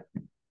I'm like,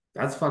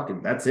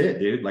 that's it,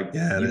 dude. Like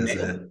Yeah, it you is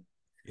nailed it. it.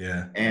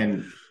 Yeah.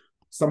 And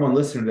someone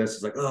listening to this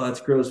is like, oh,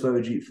 that's gross. Why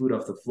would you eat food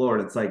off the floor?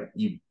 And it's like,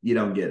 you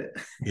don't get it.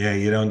 Yeah,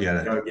 you don't get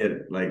You it. don't get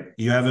it. Like,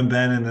 You haven't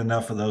been in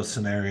enough of those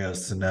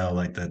scenarios to know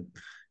like that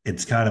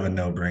it's kind of a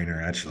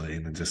no-brainer actually.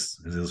 And it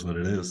is what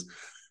it is.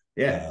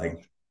 yeah, Uh,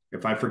 like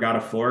if I forgot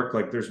a fork,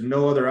 like there's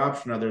no other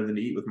option other than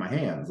to eat with my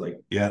hands. Like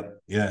yeah,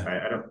 yeah.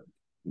 I don't.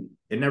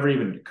 It never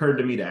even occurred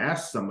to me to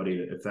ask somebody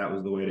if that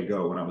was the way to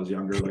go when I was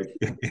younger. Like,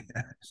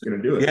 just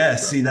gonna do it. Yeah,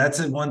 So see,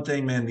 that's one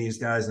thing, man. These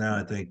guys now,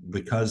 I think,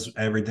 because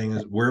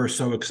we're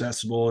so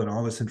accessible and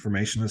all this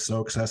information is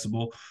so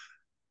accessible,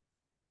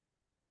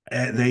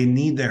 they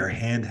need their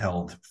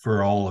handheld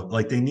for all of,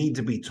 like, they need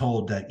to be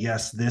told that,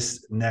 yes,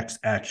 this next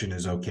action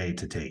is okay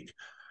to take.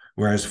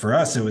 Whereas for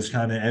us, it was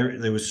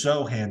it was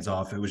so hands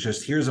off. It was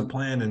just, here's a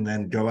plan and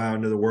then go out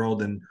into the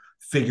world and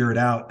figure it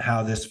out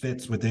how this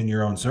fits within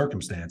your own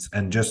circumstance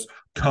and just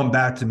come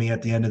back to me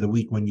at the end of the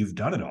week when you've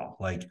done it all.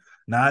 Like,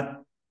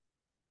 not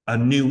a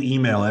new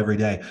email every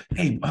day.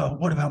 Hey,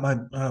 what about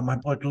my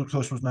blood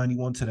glucose was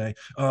 91 today?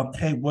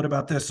 Hey, what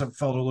about this? I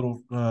felt a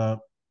little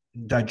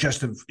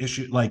digestive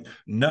issue. Like,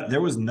 no,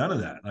 there was none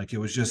of that. Like, it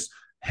was just,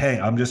 hey,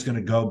 I'm just going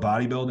to go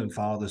bodybuild and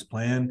follow this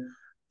plan.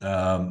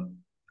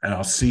 And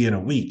I'll see you in a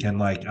week. And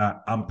like,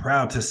 I'm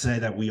proud to say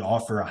that we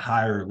offer a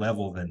higher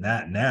level than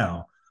that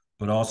now,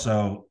 but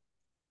also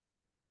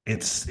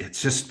it's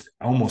just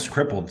almost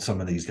crippled some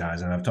of these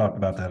guys. And I've talked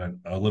about that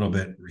a little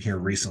bit here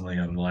recently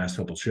on the last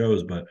couple of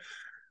shows, but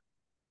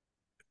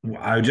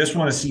I just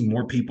want to see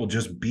more people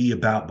just be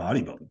about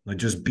bodybuilding, like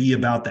just be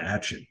about the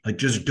action, like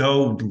just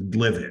go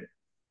live it.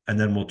 And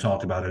then we'll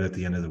talk about it at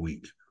the end of the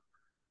week.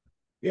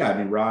 yeah,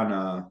 I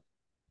mean,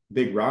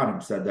 Big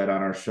Ron said that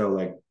on our show.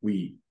 Like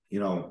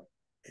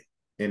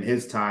in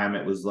his time,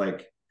 it was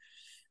like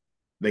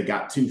they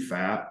got too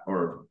fat,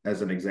 or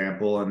as an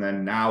example, and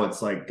then now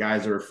it's like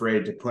guys are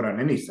afraid to put on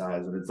any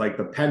size, and it's like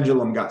the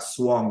pendulum got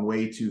swung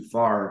way too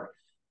far.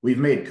 We've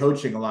made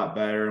coaching a lot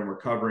better, and we're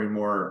covering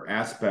more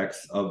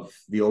aspects of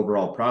the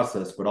overall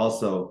process, but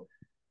also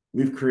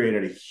we've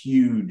created a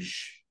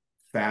huge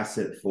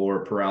facet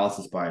for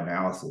paralysis by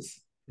analysis.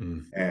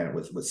 And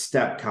with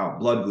step count,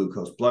 blood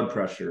glucose, blood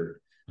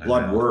pressure, I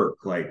blood know. work,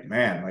 like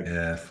man, like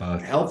Yeah,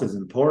 fuck. health is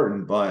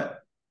important, but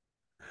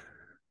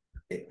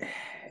it,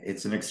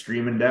 it's an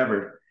extreme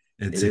endeavor.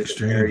 It's It is a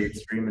extreme. very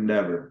extreme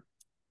endeavor,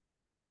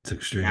 It's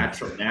extreme.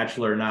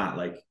 natural or not.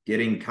 Like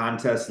getting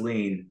contest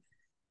lean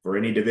for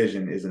any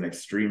division is an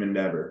extreme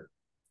endeavor.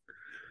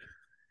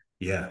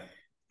 Yeah.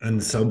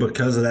 And so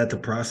because of that, the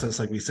process,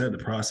 like we said, the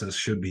process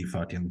should be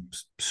fucking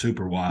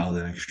super wild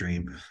and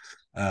extreme.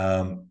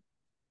 Um,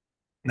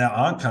 Now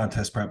on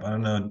contest prep, I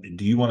don't know.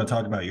 Do you want to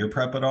talk about your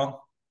prep at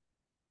all?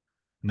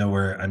 No,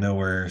 I know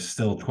we're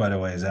still quite a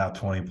ways out,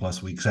 20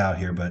 plus weeks out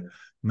here, but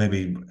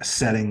maybe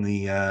setting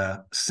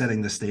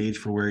the stage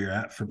for where you're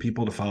at for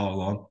people to follow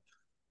along.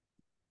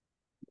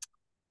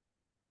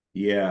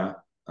 Yeah.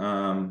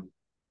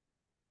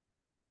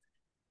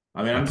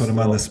 I mean, I I'm put him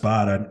on the still,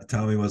 spot.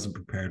 Tommy wasn't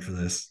prepared for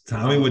this.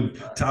 oh,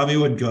 Tommy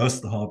would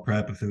ghost the whole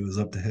prep if it was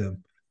up to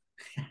him.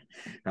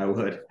 I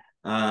would.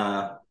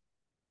 Uh,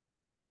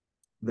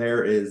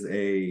 there is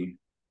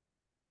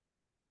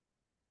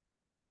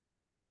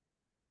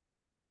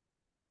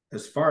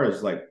as far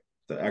as like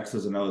the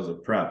X's and O's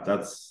of prep,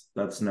 that's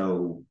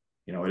no,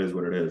 it is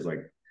what it is.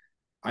 Like,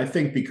 I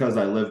think because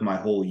I live my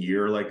whole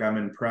year like I'm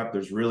in prep,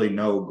 there's really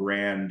no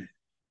grand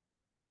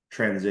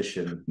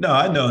transition. No,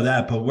 I know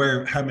that, but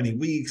where? How many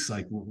weeks?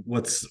 Like,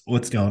 what's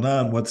going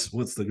on? What's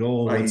the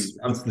goal? What's the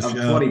I'm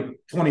show?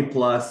 20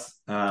 plus.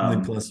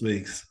 20 plus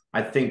weeks.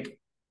 I think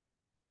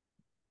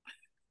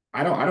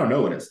I don't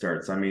know when it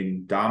starts. I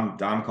mean, Dom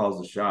calls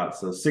the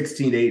shots. So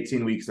 16 to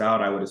 18 weeks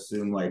out, I would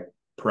assume like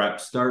prep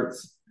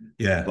starts,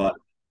 Yeah, but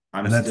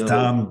I'm and that's still,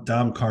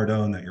 Dom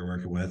Cardone that you're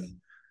working with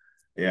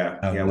yeah,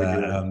 we do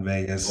out have in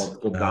Vegas.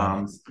 multiple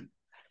Doms.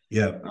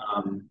 Yeah,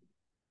 Um,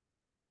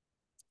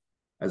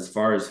 as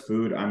far as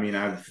food, I mean,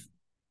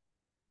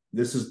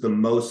 this is the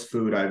most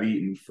food I've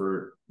eaten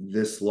for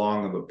this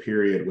long of a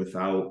period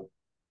without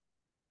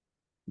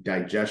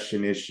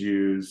digestion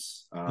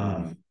issues.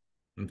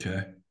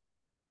 Okay.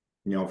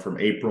 From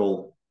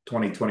April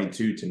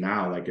 2022 to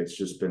now, like it's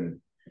just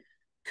been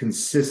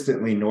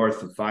consistently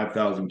north of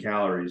 5,000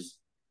 calories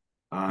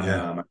on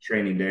Yeah. my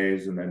training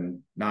days, and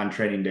then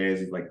non-training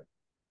days is like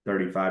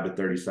 35 to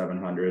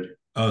 3,700.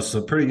 Oh,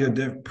 so pretty good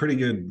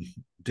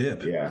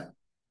dip. Yeah,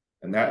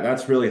 and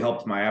that's really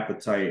helped my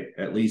appetite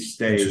at least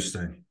stay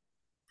Interesting.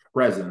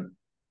 present.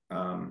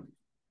 Um,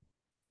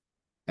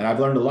 and I've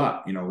learned a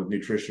lot, with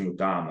nutrition with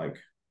Dom. Like,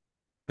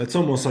 That's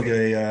almost like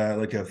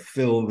a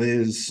Phil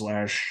Viz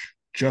slash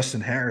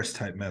Justin Harris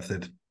type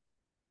method.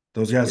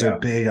 Those guys are yeah,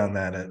 big on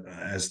that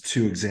as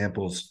two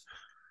examples,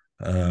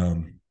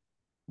 um,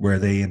 where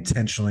they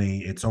intentionally.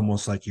 It's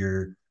almost like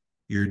you're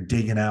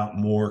digging out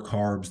more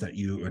carbs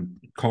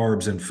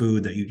and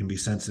food that you can be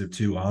sensitive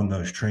to on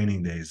those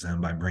training days,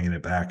 and by bringing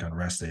it back on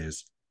rest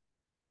days,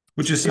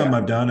 which is something yeah,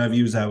 I've done. I've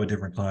used that with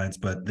different clients,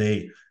 but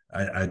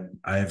I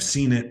have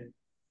seen it.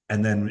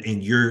 And then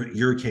in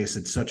your case,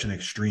 it's such an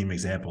extreme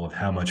example of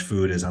how much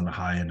food is on the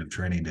high end of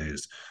training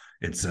days.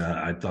 It's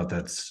I thought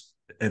that's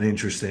an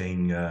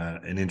interesting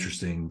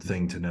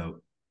thing to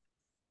note.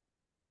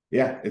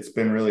 yeah. It's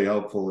been really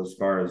helpful as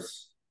far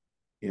as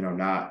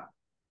not.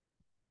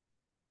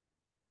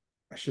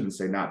 I shouldn't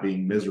say not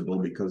being miserable,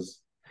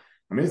 because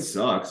I mean it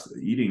sucks.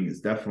 Eating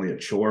is definitely a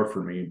chore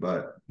for me,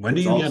 but When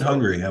do it's you get also,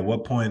 hungry? At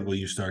what point will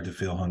you start to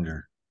feel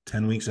hunger?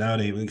 10 weeks out,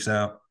 8 weeks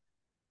out?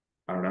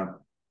 I don't know.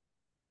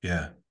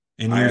 Yeah.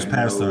 In I years have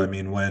past, though, I no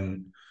mean,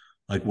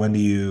 when do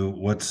you?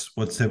 What's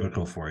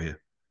typical for you?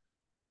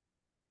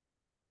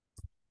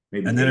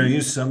 maybe And then are you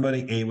 8.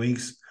 somebody 8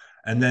 weeks?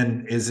 And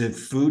then is it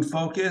food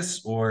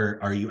focus or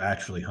are you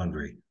actually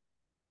hungry?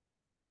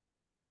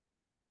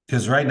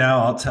 Because right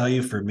now, I'll tell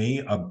you, for me,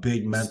 a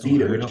big The mental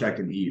speed at which I hurdle.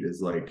 can eat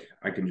is like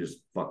I can just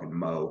fucking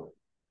mow.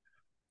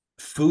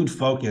 Food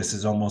focus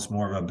is almost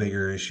more of a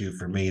bigger issue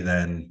for me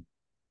than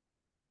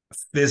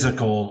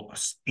physical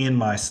in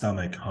my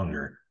stomach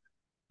hunger.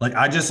 Like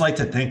I just like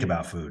to think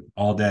about food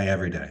all day,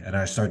 every day, and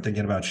I start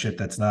thinking about shit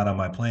that's not on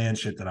my plan,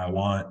 shit that I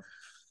want,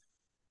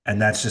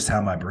 and that's just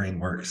how my brain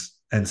works.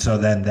 And so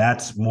then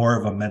that's more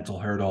of a mental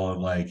hurdle of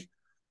like,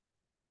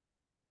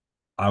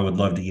 I would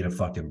love to eat a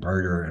fucking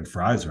burger and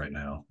fries right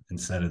now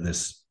instead of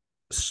this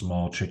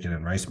small chicken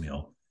and rice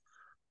meal.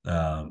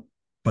 Um,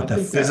 I but the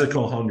think that,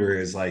 physical hunger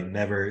is like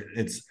never.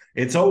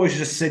 It's always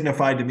just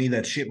signified to me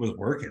that shit was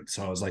working.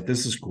 So I was like,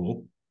 this is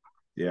cool.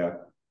 yeah,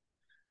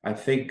 I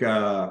think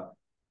I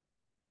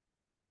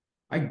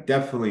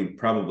definitely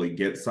probably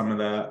get some of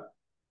that,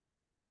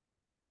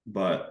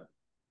 but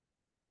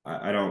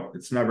I don't.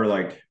 It's never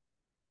like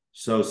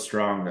so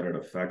strong that it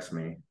affects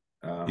me.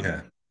 Yeah.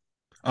 Um,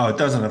 Oh, it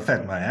doesn't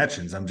affect my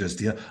actions. I'm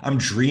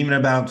dreaming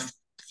about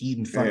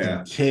eating fucking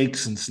yeah,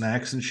 cakes and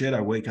snacks and shit.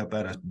 I wake up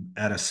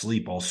out of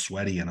sleep all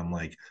sweaty, and I'm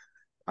like,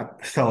 I I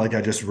felt like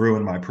I just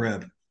ruined my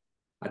prep.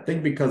 I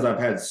think because I've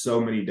had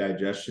so many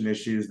digestion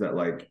issues that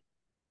like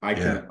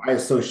Yeah. I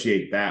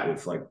associate that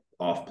with like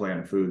off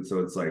plan food. So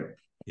it's like,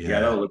 yeah,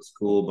 that Yeah. looks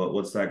cool, but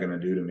what's that gonna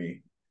do to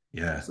me?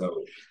 Yeah.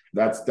 So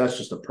that's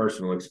just a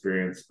personal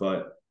experience.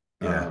 But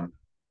Yeah. um,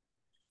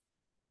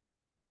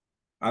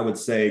 I would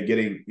say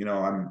getting,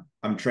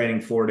 I'm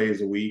training 4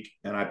 days a week,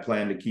 and I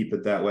plan to keep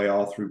it that way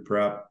all through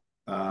prep.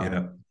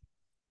 Yeah.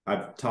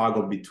 I've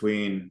toggled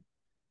between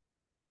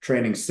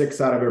training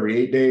 6 out of every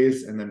 8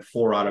 days and then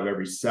 4 out of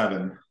every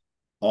 7,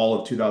 all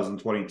of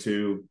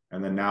 2022.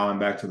 And then now I'm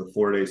back to the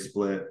 4 day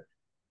split.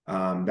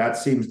 That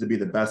seems to be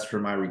the best for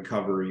my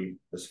recovery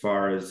as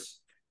far as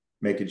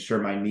making sure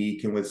my knee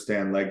can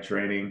withstand leg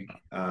training,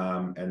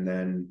 and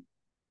then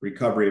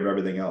recovery of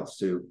everything else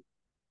too.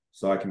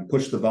 So I can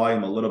push the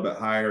volume a little bit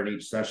higher in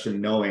each session,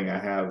 knowing I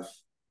have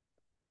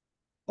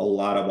a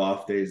lot of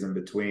off days in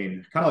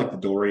between, kind of like the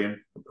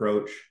Dorian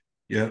approach,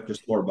 Yeah.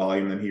 just more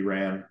volume than he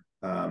ran.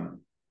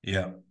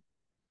 Yeah.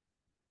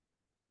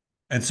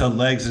 And so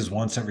legs is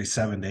once every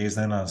 7 days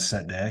then on a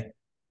set day.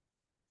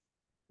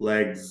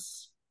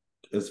 Legs,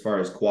 as far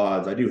as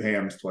quads, I do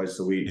hams twice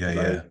a week Yeah.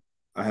 because Yeah.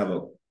 I have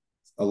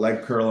a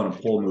leg curl and a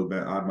pull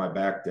movement on my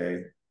back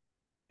day,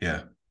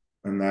 Yeah.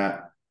 and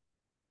that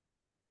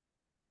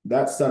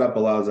setup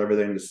allows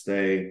everything to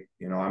stay.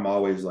 I'm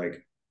always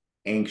like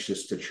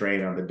anxious to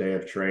train on the day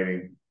of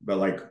training, but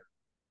like,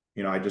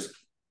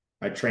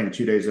 I trained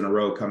 2 days in a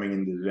row coming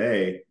into the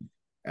day,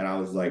 and I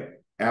was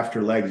like,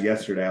 after legs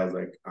yesterday, I was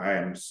like, I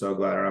am so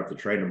glad I don't have to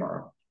train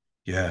tomorrow.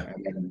 Yeah.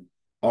 And then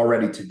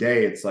already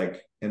today, it's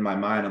like in my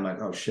mind, I'm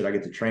like, oh shit, I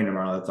get to train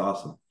tomorrow. That's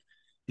awesome.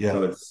 Yeah.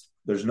 So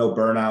there's no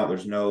burnout,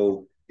 there's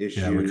no Yeah.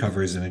 issues.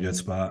 Recovery's in a good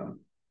spot.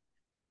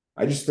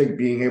 I just think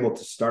being able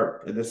to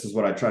start, and this is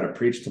what I try to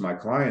preach to my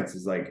clients,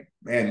 is like,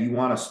 man, you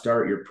want to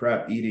start your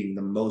prep eating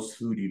the most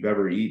food you've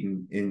ever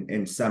eaten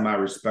in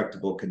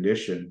semi-respectable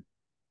condition,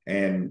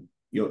 and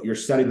you're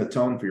setting the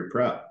tone for your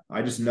prep.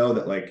 I just know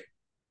that, like,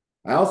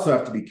 I also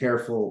have to be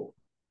careful.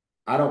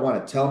 I don't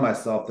want to tell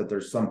myself that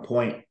there's some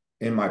point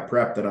in my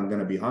prep that I'm going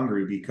to be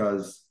hungry,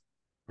 because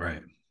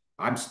Right.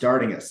 I'm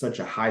starting at such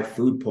a high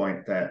food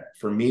point that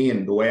for me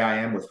and the way I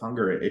am with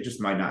hunger, it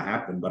just might not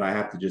happen, but I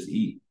have to just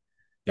eat.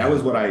 That Yeah.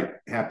 was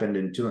what happened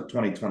in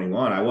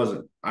 2021. I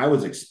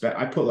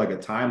put like a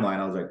timeline.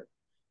 I was like,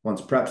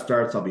 once prep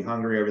starts, I'll be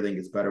hungry. Everything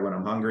gets better when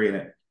I'm hungry. And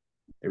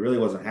it really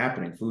wasn't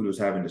happening. Food was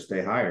having to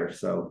stay higher.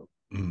 So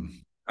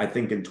Mm. I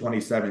think in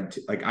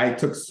 2017, like, I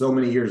took so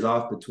many years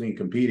off between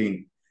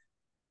competing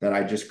that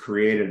I just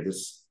created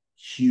this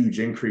huge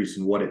increase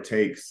in what it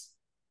takes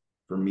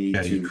for me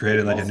Yeah. You to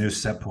created like a also, new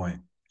set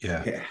point.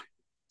 Yeah. yeah.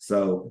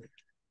 So,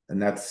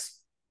 and that's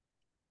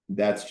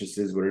just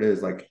is what it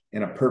is. Like,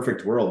 in a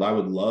perfect world, I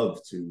would love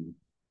to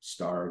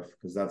starve,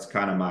 because that's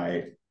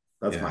my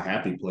Yeah.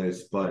 happy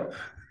place, but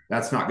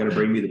that's not going to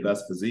bring me the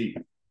best physique.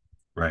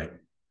 Right.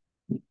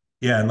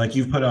 Yeah, and like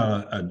you've put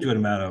on a good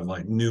amount of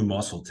like new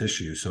muscle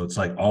tissue. So it's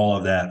like all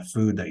of that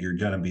food that you're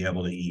going to be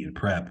able to eat in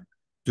prep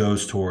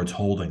goes towards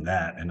holding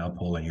that and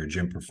upholding your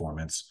gym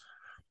performance.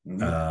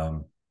 Mm-hmm.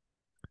 Um,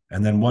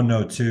 and then one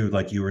note too,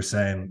 like you were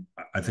saying,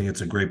 I think it's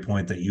a great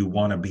point that you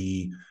want to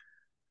be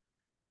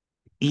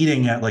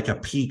eating at like a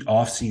peak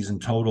off-season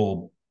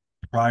total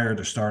prior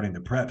to starting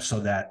the prep so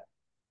that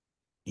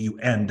you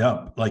end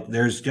up like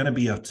there's going to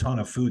be a ton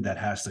of food that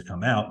has to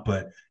come out.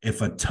 But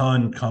if a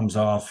ton comes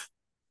off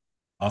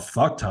a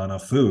fuck ton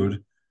of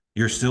food,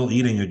 you're still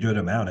eating a good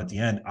amount at the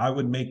end. I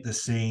would make the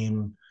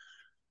same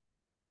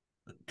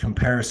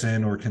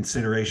comparison or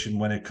consideration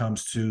when it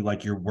comes to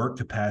like your work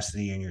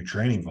capacity and your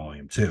training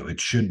volume too. It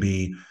should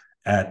be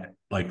at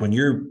like when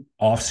your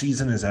off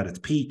season is at its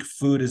peak,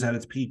 food is at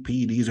its peak,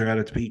 PEDs are at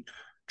its peak,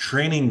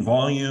 training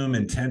volume,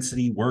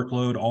 intensity,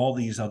 workload, all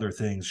these other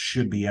things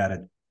should be at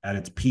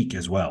its peak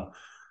as well.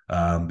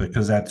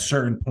 Because at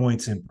certain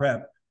points in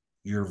prep,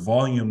 your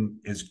volume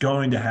is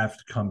going to have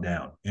to come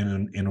down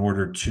in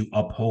order to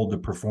uphold the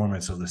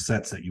performance of the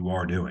sets that you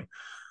are doing.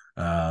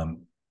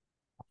 Um,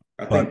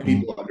 I think but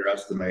people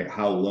underestimate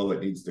how low it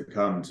needs to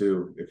come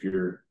too. If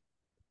you're,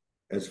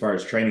 as far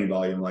as training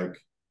volume, like,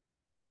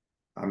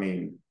 I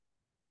mean,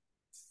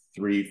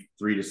 three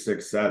to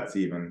six sets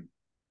even.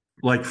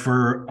 like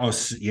for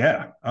us,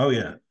 yeah, oh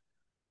yeah,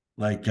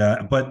 like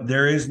but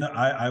there is no,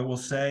 I will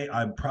say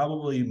I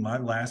probably my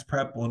last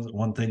prep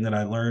one thing that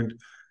I learned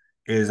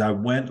is I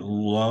went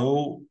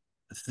low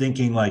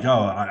thinking like,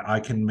 oh, I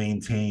can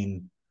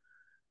maintain,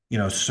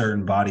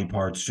 certain body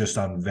parts just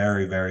on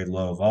very, very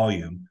low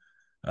volume.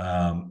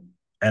 Um,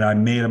 and I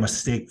made a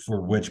mistake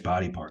for which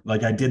body part.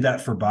 Like I did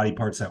that for body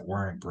parts that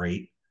weren't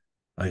great.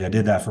 Like I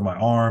did that for my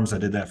arms, I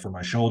did that for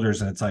my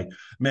shoulders, and it's like,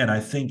 man, I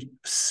think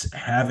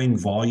having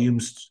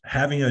volumes,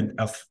 having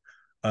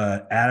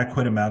a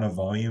adequate amount of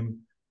volume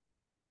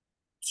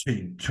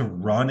to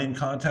run in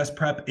contest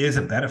prep is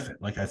a benefit.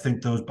 Like I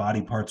think those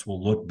body parts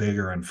will look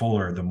bigger and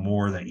fuller the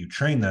more that you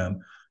train them.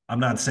 I'm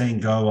not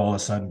saying go all of a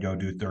sudden go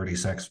do 30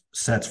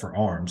 sets for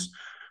arms,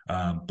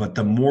 but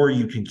the more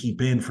you can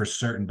keep in for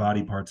certain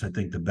body parts, I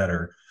think the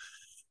better.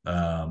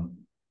 Um,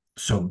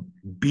 so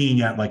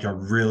being at like a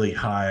really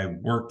high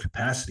work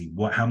capacity,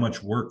 how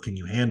much work can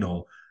you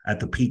handle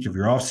at the peak of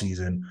your off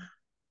season?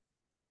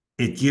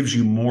 It gives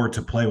you more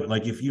to play with.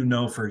 Like if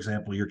for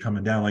example, you're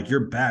coming down, like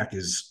your back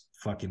is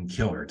fucking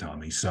killer,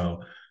 Tommy.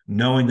 So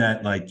knowing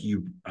that like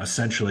you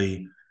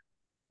essentially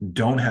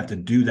don't have to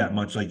do that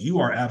much, like you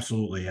are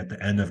absolutely at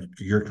the end of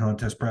your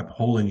contest prep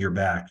holding your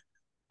back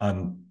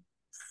on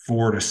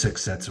 4 to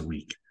 6 sets a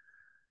week.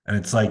 And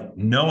it's like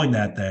knowing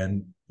that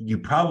then you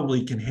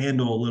probably can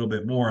handle a little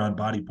bit more on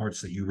body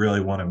parts that you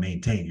really want to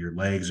maintain, your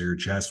legs or your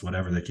chest,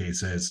 whatever the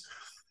case is.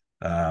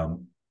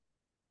 Um,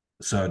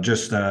 so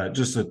just a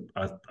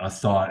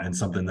thought and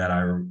something that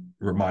I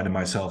reminded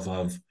myself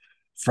of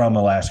from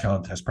the last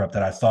contest prep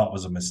that I thought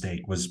was a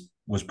mistake was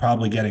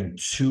probably getting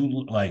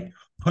too like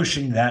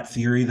pushing that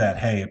theory that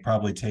hey, it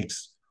probably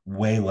takes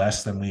way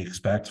less than we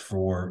expect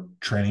for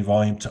training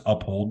volume to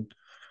uphold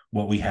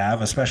what we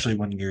have, especially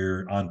when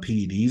you're on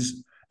PEDs.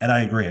 And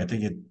I agree. I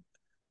think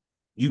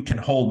you can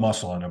hold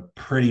muscle in a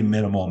pretty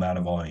minimal amount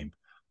of volume,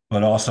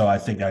 but also I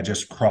think I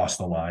just crossed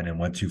the line and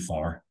went too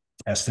far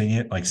testing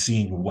it, like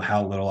seeing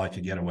how little I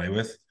could get away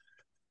with.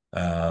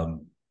 So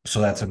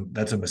that's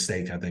a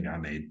mistake I think I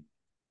made.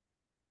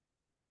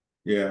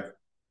 Yeah.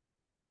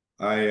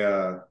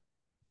 I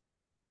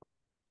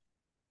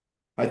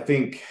I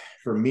think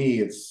for me,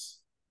 it's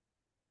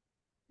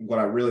what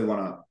I really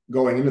want to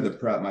going into the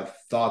prep. My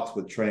thoughts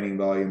with training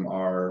volume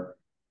are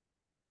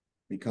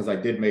because I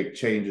did make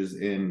changes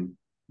in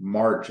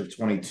March of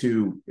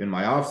 22 in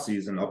my off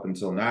season up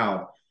until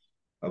now,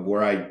 of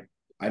where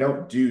I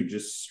don't do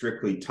just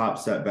strictly top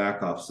set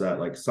back off set.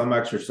 Like some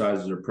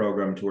exercises are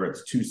programmed to where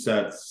it's 2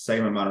 sets,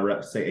 same amount of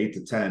reps, say 8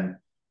 to 10,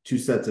 2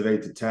 sets of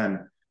 8 to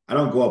 10. I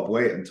don't go up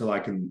weight until I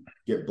can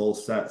get both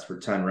sets for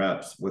 10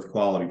 reps with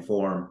quality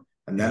form,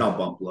 and then Yeah. I'll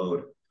bump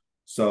load.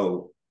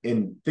 So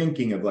in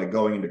thinking of like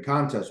going into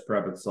contest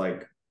prep, it's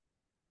like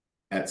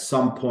at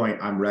some point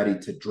I'm ready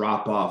to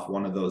drop off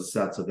one of those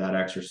sets of that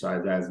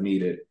exercise as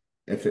needed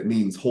if it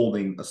means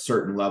holding a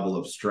certain level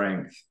of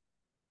strength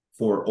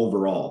for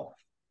overall.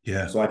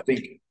 Yeah. So I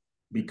think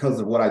because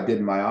of what I did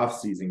in my off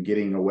season,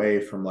 getting away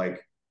from like,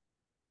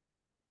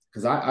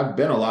 because I've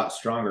been a lot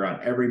stronger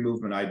on every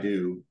movement I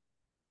do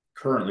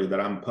currently that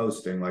I'm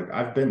posting. Like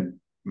I've been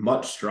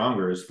much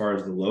stronger as far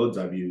as the loads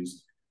I've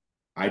used.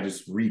 I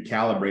just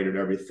recalibrated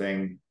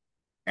everything,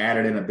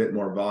 added in a bit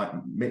more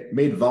volume,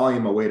 made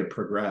volume a way to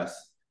progress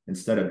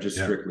instead of just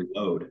Yeah. strictly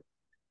load.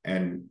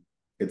 And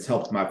it's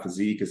helped my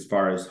physique as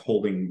far as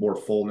holding more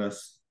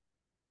fullness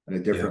and a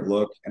Yeah. different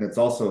look. And it's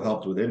also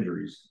helped with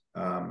injuries.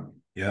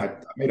 Yeah. I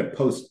made a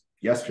post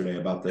yesterday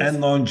about And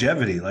this.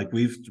 longevity. Like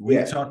we've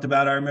Yeah, talked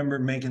about. I remember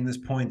making this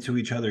point to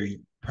each other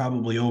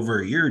probably over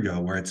a year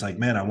ago, where it's like,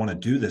 man, I want to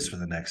do this for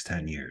the next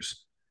 10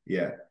 years.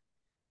 yeah.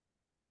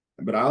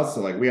 But I also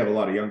like we have a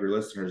lot of younger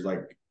listeners.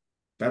 Like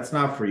that's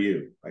not for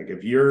you. Like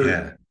if you're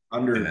Yeah.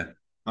 Yeah.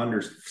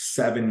 under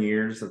 7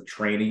 years of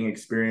training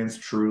experience,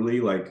 truly,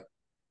 like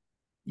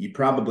you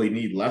probably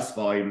need less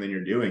volume than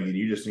you're doing, and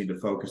you just need to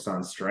focus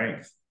on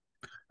strength.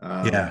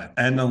 Yeah.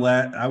 And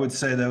I would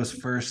say those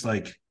first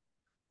like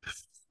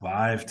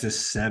 5 to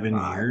 7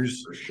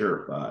 years. For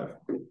sure, 5.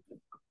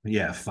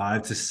 Yeah.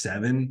 5 to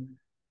 7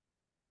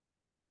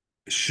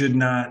 should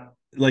not,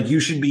 like, you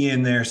should be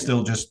in there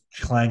still just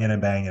clanging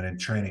and banging and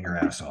training your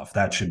ass off.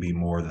 That should be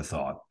more the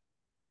thought.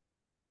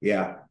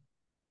 Yeah,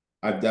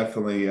 I've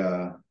definitely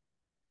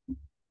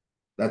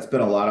that's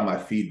been a lot of my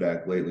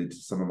feedback lately to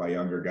some of my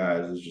younger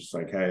guys is just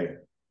like, hey,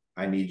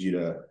 I need you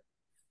to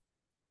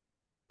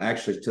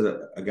actually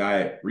a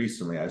guy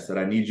recently, I said,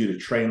 I need you to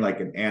train like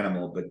an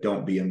animal, but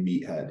don't be a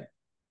meathead.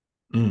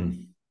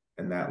 Mm,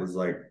 And that was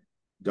like,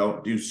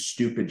 don't do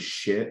stupid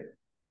shit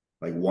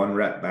like 1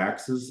 rep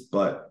maxes,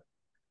 but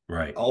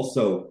right.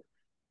 also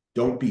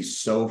don't be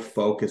so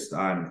focused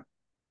on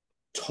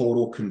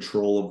total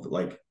control of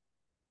like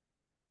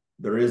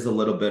there is a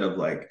little bit of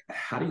like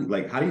how do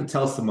you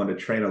tell someone to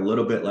train a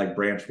little bit like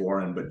Branch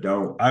Warren but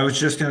don't. I was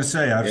just gonna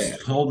say, I've Yeah,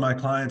 told my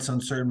clients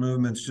on certain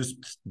movements,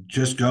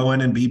 just go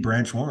in and be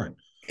Branch Warren.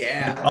 Like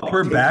yeah, like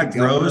upper take the back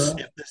rows,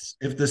 governor.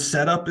 if the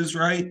setup is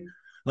right,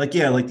 like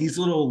yeah, like these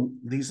little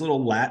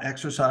lat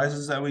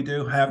exercises that we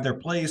do have their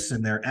place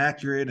and they're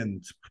accurate and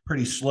it's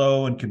pretty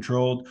slow and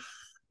controlled.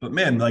 But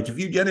man, like if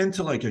you get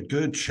into like a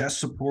good chest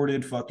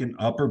supported fucking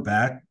upper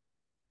back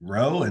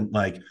row and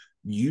like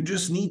you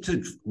just need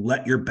to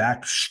let your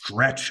back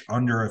stretch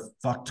under a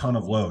fuck ton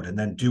of load and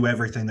then do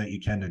everything that you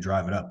can to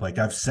drive it up. Like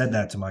I've said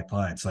that to my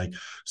clients. Like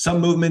some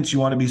movements you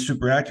want to be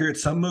super accurate,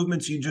 some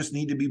movements you just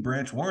need to be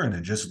Branch Warren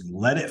and just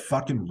let it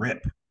fucking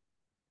rip.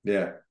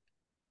 Yeah,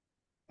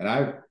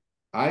 and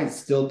I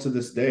still to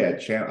this day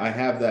I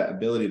have that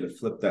ability to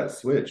flip that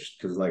switch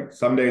because like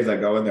some days I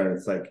go in there and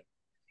it's like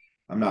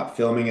I'm not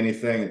filming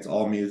anything, it's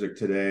all music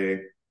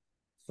today,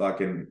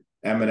 fucking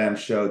Eminem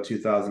show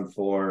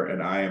 2004,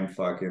 and I am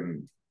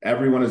fucking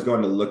everyone is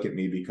going to look at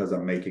me because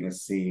I'm making a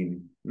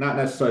scene, not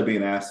necessarily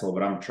being an asshole,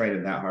 but I'm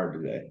training that hard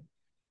today.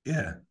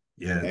 Yeah.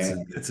 Yeah,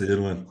 And it's a good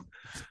one.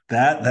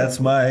 That's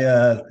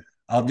my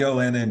I'll go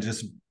in and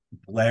just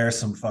blare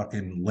some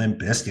fucking Limp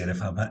Biscuit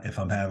if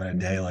I'm having a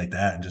day like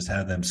that and just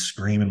have them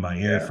scream in my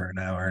ear yeah, for an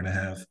hour and a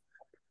half.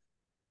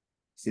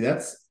 see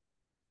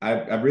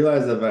I've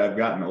realized as I've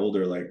gotten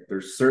older, like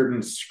there's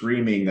certain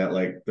screaming that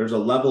like there's a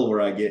level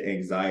where I get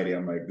anxiety.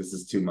 I'm like, this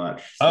is too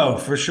much. Oh,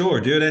 So for sure,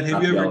 dude. And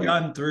have you stop ever yelling.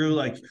 gotten through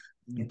like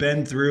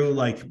been through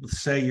like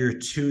say you're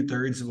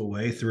 2/3 of a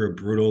way through a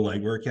brutal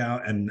leg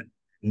workout and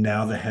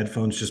now the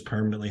headphones just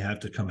permanently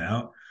have to come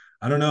out?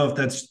 I don't know if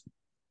that's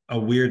a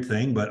weird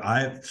thing, but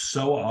I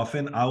so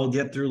often I will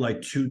get through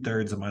like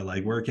 2/3 of my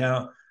leg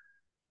workout.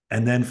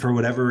 And then for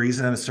whatever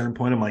reason, at a certain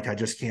point, I'm like, I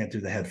just can't do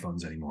the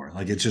headphones anymore.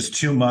 Like it's just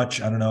too much.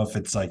 I don't know if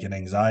it's like an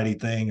anxiety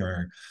thing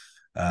or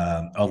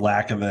a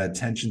lack of an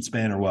attention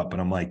span or what, but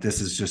I'm like, this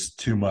is just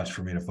too much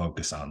for me to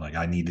focus on. Like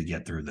I need to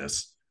get through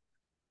this.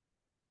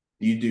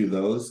 You do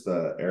those,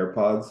 the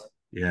AirPods?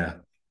 Yeah.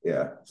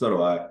 Yeah, so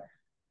do I.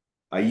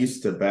 I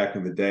used to back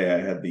in the day. I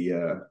had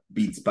the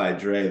Beats by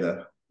Dre,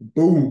 the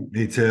boom.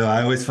 Me too.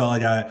 I always felt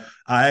like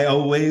I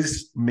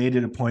always made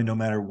it a point, no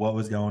matter what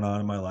was going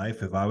on in my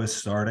life. If I was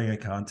starting a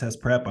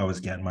contest prep, I was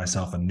getting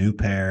myself a new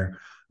pair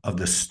of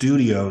the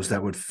studios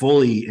that would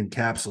fully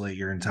encapsulate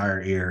your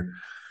entire ear.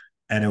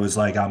 And it was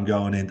like I'm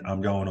going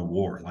to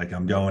war. Like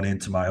I'm going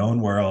into my own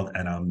world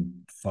and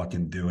I'm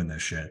fucking doing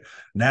this shit.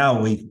 Now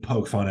we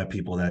poke fun at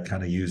people that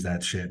kind of use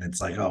that shit. And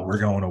it's like, oh, we're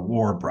going to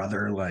war,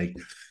 brother. Like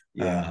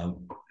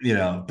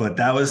Yeah, but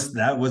that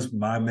was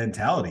my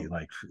mentality.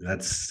 Like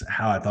that's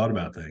how I thought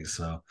about things.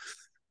 So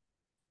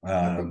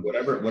I think um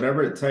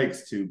whatever it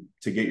takes to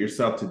get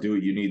yourself to do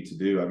what you need to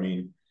do. I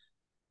mean,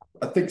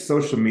 I think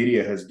social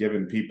media has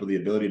given people the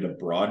ability to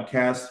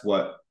broadcast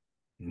what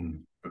mm,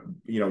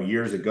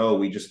 years ago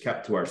we just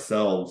kept to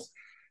ourselves,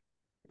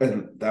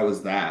 and that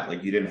was that.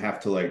 Like you didn't have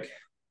to like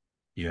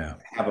yeah,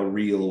 have a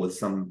reel with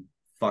some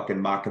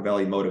fucking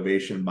Machiavelli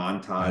motivation I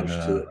montage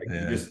to it. know.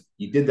 Like Yeah.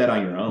 you did that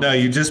on your No, own.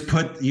 you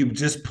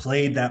just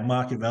played that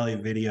Machiavelli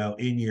video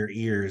in your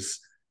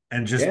ears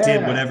and just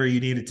did Yeah, whatever you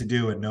needed to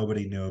do and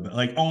nobody knew about.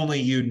 Like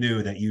only you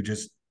knew that you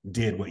just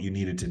did what you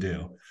needed to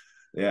do.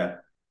 yeah,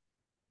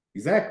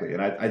 exactly.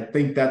 And I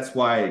think that's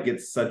why it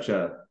gets such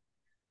a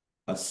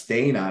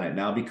stain on it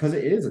now, because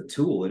it is a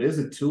tool. It is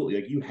a tool.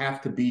 Like you have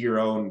to be your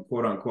own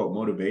quote unquote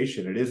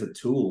motivation. It is a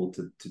tool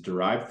to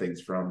derive things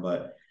from,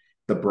 but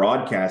the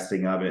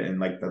broadcasting of it and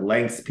like the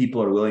lengths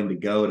people are willing to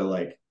go to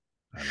like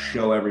I know.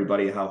 show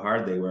everybody how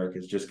hard they work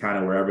is just kind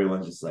of where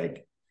everyone's just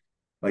like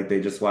they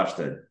just watched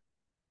a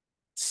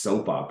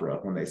soap opera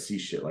when they see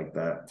shit like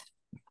that.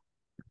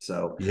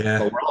 So, but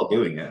Yeah. we're all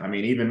doing it. I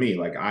mean, even me,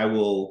 like I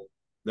will,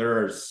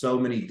 there are so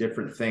many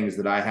different things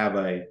that I have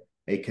a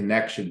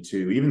connection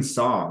to, even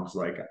songs.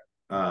 Like,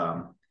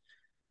 um,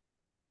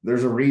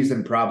 there's a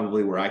reason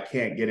probably where I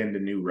can't get into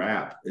new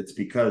rap. It's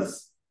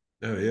because,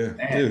 Oh yeah,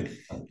 man, dude.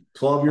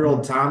 12-year-old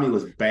I'm Tommy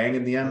was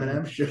banging the I'm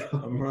Eminem show.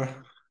 I'm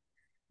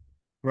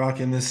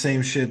rocking the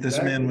same shit.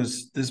 Exactly.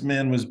 This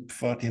man was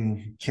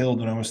fucking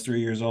killed when I was 3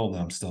 years old.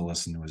 I'm still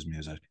listening to his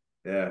music.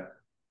 Yeah.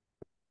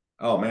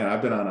 Oh man,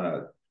 I've been on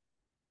a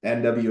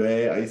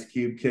NWA Ice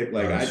Cube kick.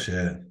 Oh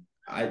shit.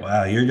 I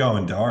Wow, you're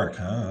going dark,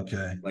 huh?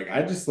 Okay.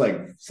 I just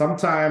like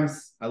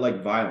sometimes I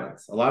like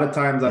violence. A lot of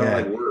times I don't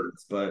like Yeah.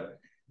 words, but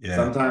Yeah.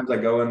 sometimes I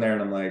go in there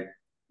and I'm like,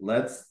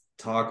 let's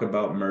talk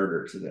about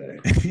murder today.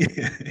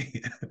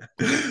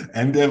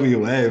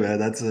 NWA, man,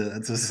 that's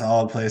a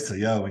solid place to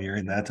go when you're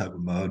in that type of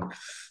mode.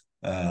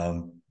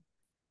 Um,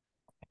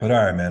 but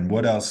all right, man,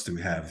 what else do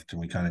we have?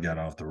 We kind of got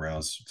off the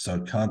rails. So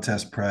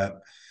contest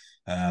prep.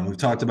 We've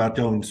talked about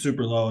going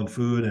super low in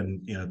food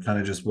and kind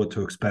of just what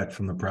to expect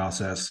from the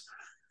process.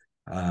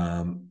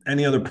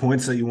 Any other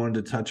points that you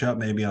wanted to touch up,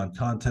 maybe on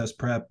contest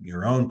prep,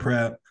 your own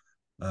prep,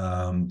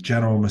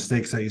 general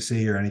mistakes that you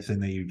see, or anything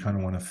that you kind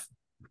of want to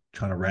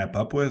kind of wrap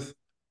up with?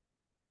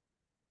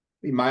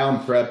 My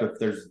own prep, if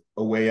there's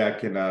a way I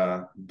can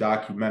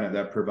document it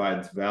that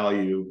provides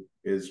value,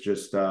 is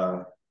just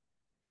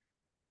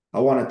I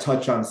want to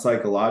touch on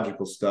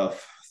psychological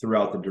stuff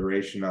throughout the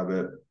duration of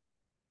it.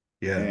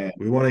 Yeah, And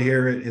we want to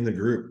hear it in the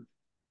group.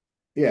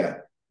 yeah,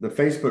 the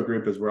Facebook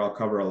group is where I'll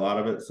cover a lot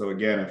of it. So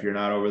again, if you're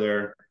not over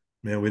there,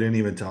 Man, we didn't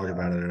even talk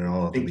about it at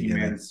all at the Thinking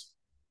beginning. Man's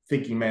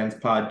Thinking Man's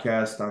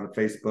podcast on the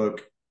Facebook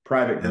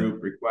private Yep.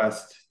 group,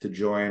 request to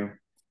join,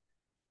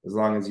 as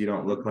long as you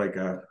don't look like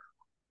a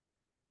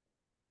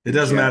It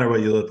doesn't degenerate. matter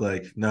what you look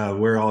like. No,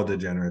 we're all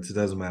degenerates. It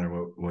doesn't matter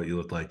what you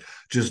look like.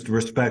 Just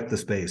respect the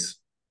space.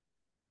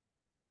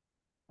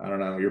 I don't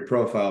know. Your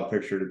profile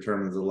picture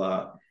determines a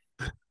lot.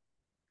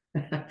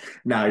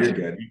 No, you're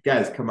good. You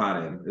guys come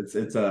on in. It's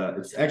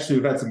actually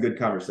we've had some good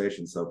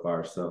conversations so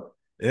far. So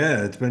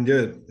Yeah, it's been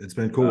good. It's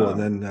been cool.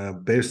 And um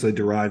then basically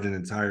derived an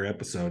entire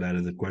episode out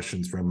of the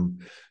questions from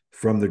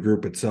the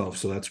group itself.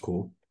 So that's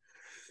cool.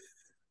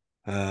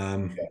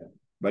 Um,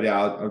 but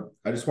yeah,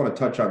 I just want to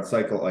touch on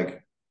cycle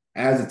like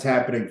as it's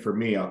happening for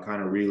me, I'll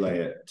kind of relay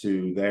it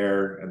to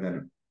there and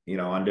then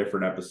on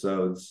different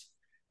episodes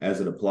as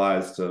it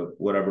applies to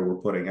whatever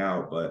we're putting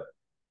out. But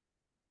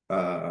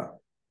uh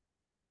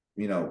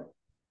you know,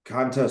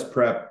 contest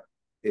prep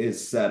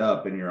is set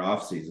up in your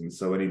off season.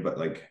 So anybody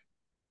like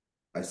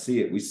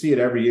we see it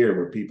every year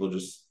where people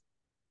just,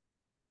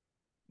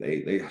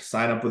 they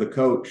sign up with a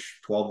coach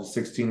 12 to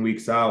 16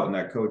 weeks out, and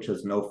that coach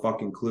has no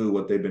fucking clue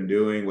what they've been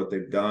doing, what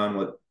they've done,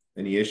 what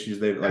any issues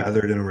they've like. How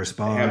they're going to They haven't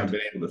respond.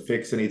 been able to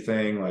fix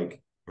anything.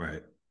 Like,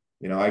 Right.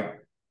 you know,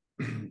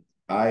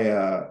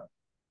 I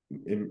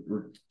in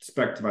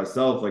respect to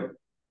myself, like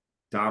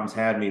Dom's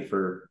had me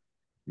for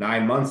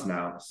 9 months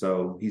now,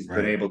 so he's been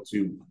Right. able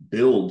to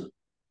build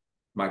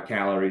my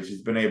calories.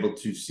 He's been able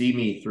to see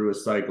me through a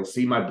cycle,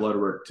 see my blood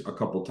work a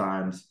couple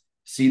times,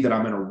 see that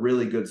I'm in a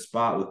really good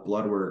spot with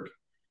blood work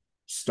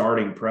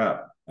starting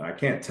prep. And I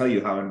can't tell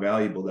you how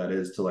invaluable that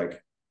is to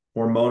like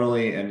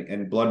hormonally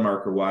and blood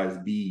marker wise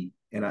be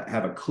and I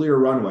have a clear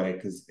runway,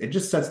 because it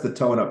just sets the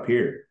tone up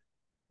here.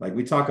 Like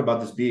we talk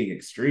about this being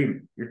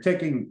extreme,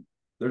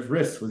 there's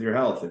risks with your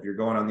health if you're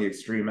going on the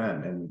extreme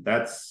end. And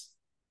that's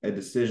a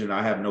decision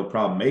I have no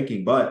problem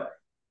making, but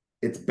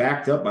it's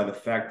backed up by the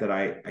fact that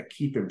I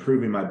keep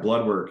improving my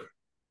blood work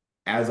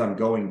as I'm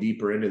going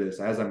deeper into this,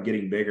 as I'm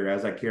getting bigger,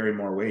 as I carry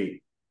more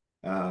weight.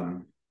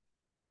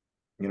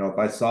 You know, if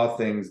I saw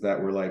things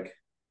that were like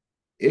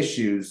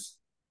issues,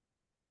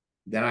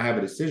 then I have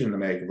a decision to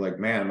make of like,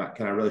 man,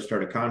 can I really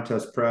start a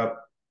contest prep?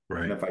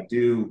 Right. And if I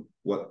do,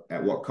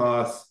 at what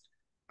cost?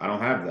 I don't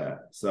have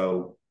that.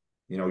 So,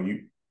 you know,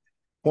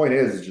 point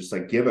is just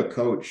like give a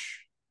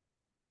coach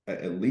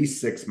at least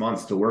 6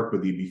 months to work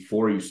with you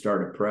before you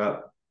start a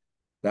prep.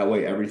 That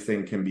way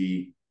everything can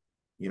be,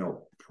 you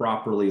know,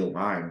 properly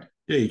aligned.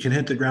 Yeah, you can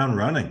hit the ground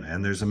running,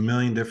 man. There's a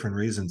million different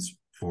reasons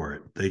for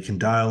it. They can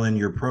dial in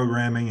your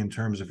programming in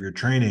terms of your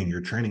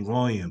training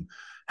volume,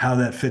 how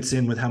that fits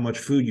in with how much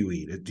food you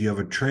eat. Do you have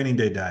a training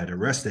day diet, a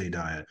rest day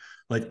diet?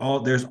 Like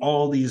there's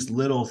all these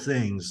little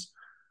things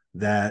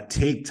that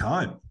take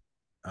time.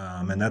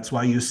 And that's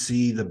why you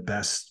see the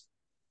best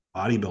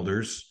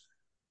bodybuilders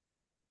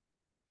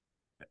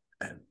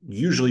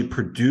usually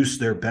produce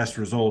their best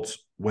results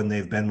when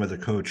they've been with a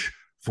coach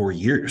for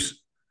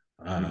years.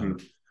 Mm-hmm.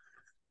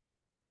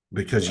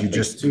 Because you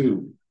just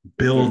too,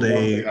 build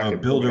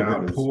build a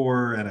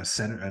rapport and a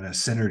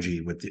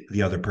synergy with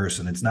the other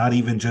person. It's not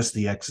even just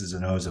the X's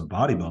and O's of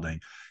bodybuilding.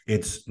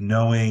 It's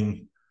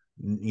knowing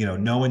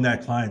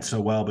that client so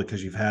well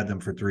because you've had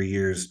them for 3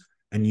 years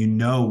and you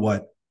know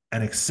what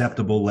an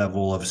acceptable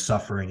level of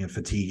suffering and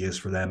fatigue is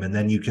for them. And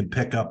then you can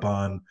pick up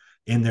on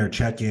in their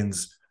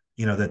check-ins,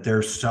 that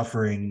they're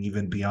suffering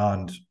even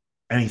beyond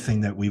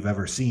anything that we've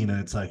ever seen. And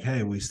it's like,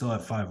 hey, we still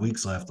have 5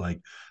 weeks left.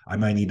 Like I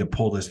might need to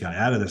pull this guy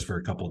out of this for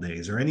a couple of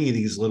days, or any of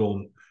these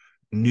little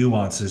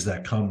nuances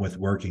that come with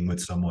working with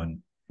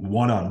someone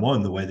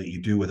one-on-one, the way that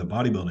you do with a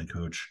bodybuilding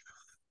coach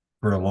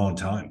for a long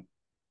time.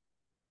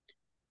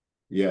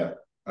 Yeah.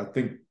 I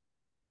think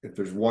if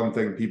there's one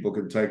thing people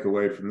can take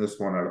away from this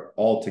one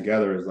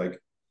altogether is like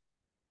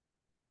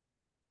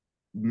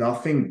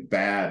nothing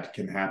bad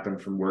can happen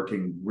from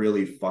working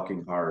really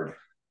fucking hard.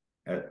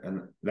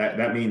 And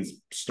that means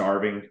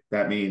starving.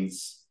 That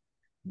means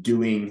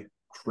doing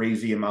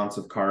crazy amounts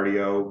of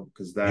cardio,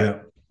 because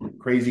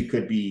crazy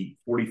could be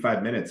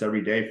 45 minutes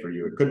every day for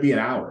you. It could be an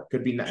hour. It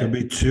could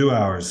be 2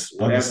 hours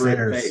whatever on the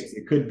stairs. It takes.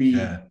 It could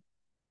be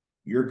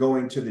you're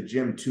going to the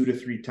gym 2 to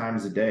 3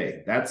 times a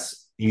day.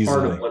 That's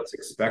easily part of what's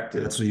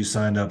expected. That's what you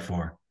signed up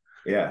for.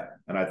 Yeah.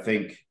 And I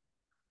think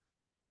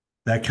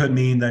that could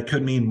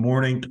mean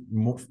morning.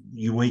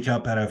 You wake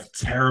up at a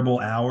terrible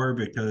hour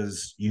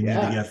because you need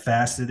to get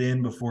fasted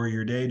in before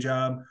your day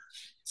job.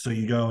 So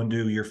you go and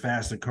do your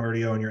fasted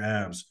cardio and your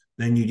abs.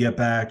 Then you get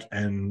back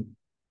and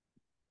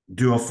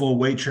do a full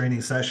weight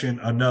training session,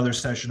 another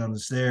session on the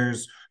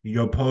stairs. You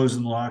go pose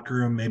in the locker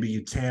room. Maybe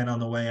you tan on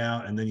the way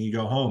out, and then you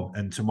go home.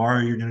 And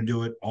tomorrow you're going to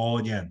do it all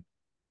again.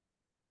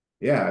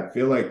 Yeah, I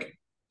feel like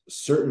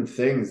certain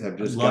things have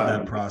just love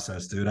that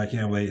process, dude. I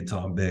can't wait until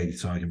I'm big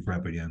so I can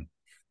prep again.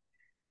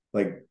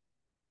 Like,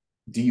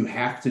 do you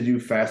have to do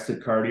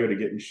fasted cardio to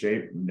get in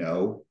shape?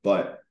 No,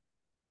 but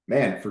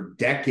man, for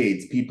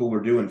decades people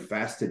were doing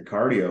fasted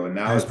cardio, and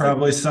now there's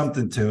probably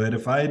something to it.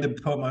 If I had to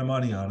put my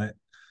money on it,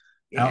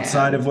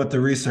 outside of what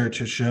the research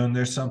has shown,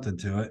 there's something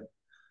to it.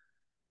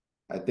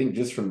 I think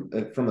just from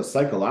a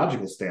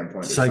psychological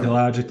standpoint,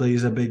 psychologically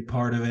is a big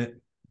part of it.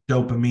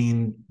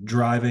 Dopamine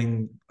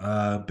driving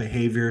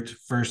behavior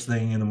first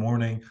thing in the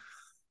morning,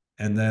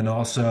 and then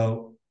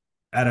also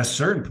at a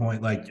certain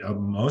point, like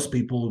most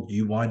people,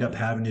 you wind up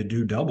having to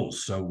do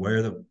doubles. So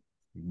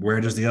where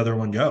does the other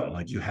one go?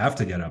 Like you have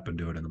to get up and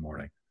do it in the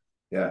morning.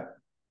 Yeah.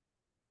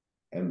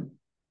 And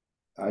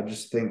I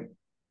just think,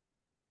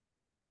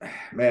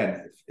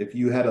 man, if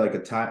you had like a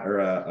time or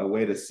a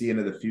way to see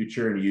into the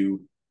future and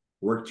you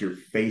worked your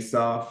face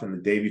off and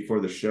the day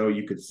before the show,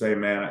 you could say,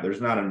 man,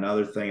 there's not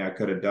another thing I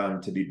could have done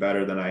to be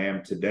better than I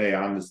am today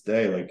on this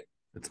day. Like,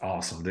 it's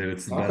awesome, dude.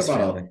 It's the best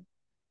feeling.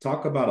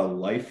 Talk about a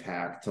life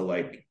hack to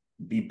like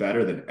be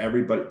better than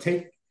everybody.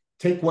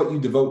 Take what you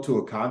devote to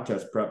a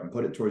contest prep and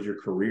put it towards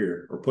your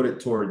career or put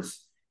it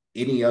towards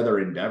any other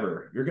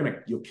endeavor.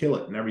 You'll kill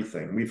it and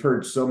everything. We've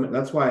heard so many.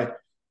 That's why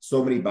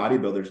so many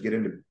bodybuilders get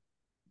into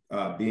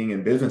being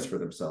in business for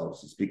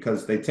themselves. It's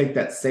because they take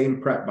that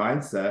same prep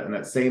mindset and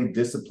that same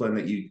discipline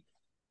that you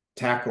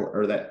tackle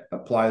or that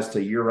applies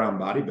to year-round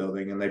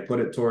bodybuilding, and they put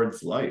it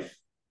towards life.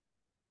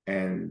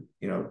 And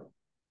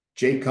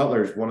Jay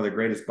Cutler is one of the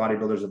greatest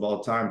bodybuilders of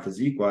all time,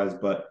 physique-wise,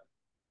 but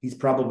he's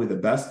probably the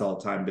best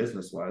all-time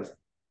business-wise.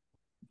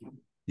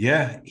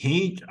 Yeah,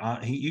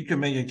 you can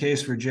make a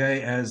case for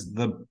Jay as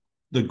the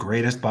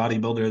greatest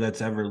bodybuilder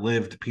that's ever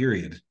lived,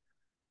 period.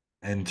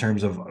 In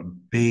terms of a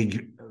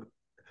big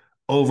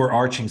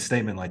overarching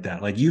statement like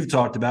that. Like you've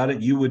talked about it,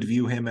 you would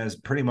view him as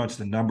pretty much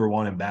the number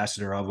one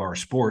ambassador of our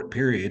sport,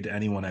 period, to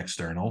anyone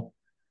external.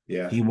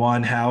 Yeah. He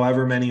won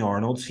however many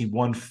Arnolds. He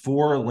won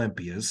 4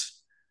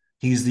 Olympias.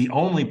 He's the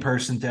only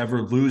person to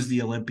ever lose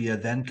the Olympia,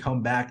 then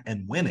come back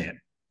and win it.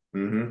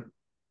 Mm-hmm.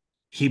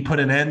 He put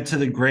an end to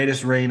the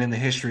greatest reign in the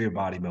history of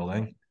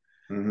bodybuilding.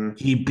 Mm-hmm.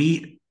 He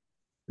beat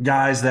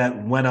guys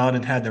that went on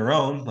and had their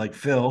own, like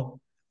Phil.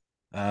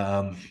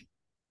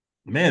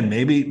 Man,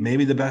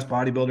 maybe the best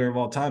bodybuilder of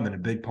all time, and a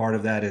big part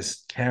of that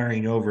is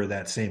carrying over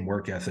that same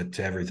work ethic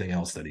to everything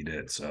else that he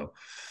did. So,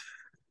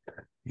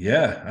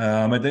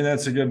 yeah, I think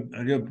that's a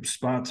good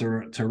spot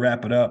to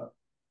wrap it up.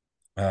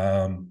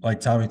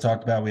 Like Tommy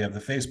talked about, we have the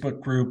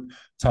Facebook group.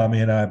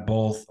 Tommy and I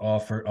both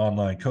offer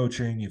online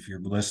coaching. If you're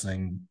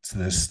listening to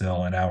this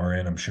still an hour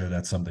in, I'm sure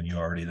that's something you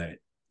already that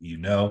you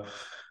know.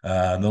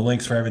 The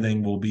links for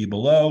everything will be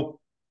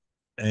below.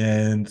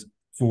 And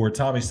for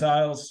Tommy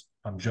Stiles,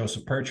 I'm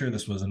Joseph PIRCHER.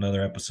 This was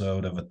another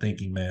episode of a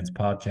Thinking Man's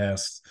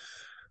podcast.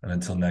 And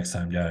until next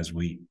time, guys,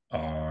 we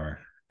are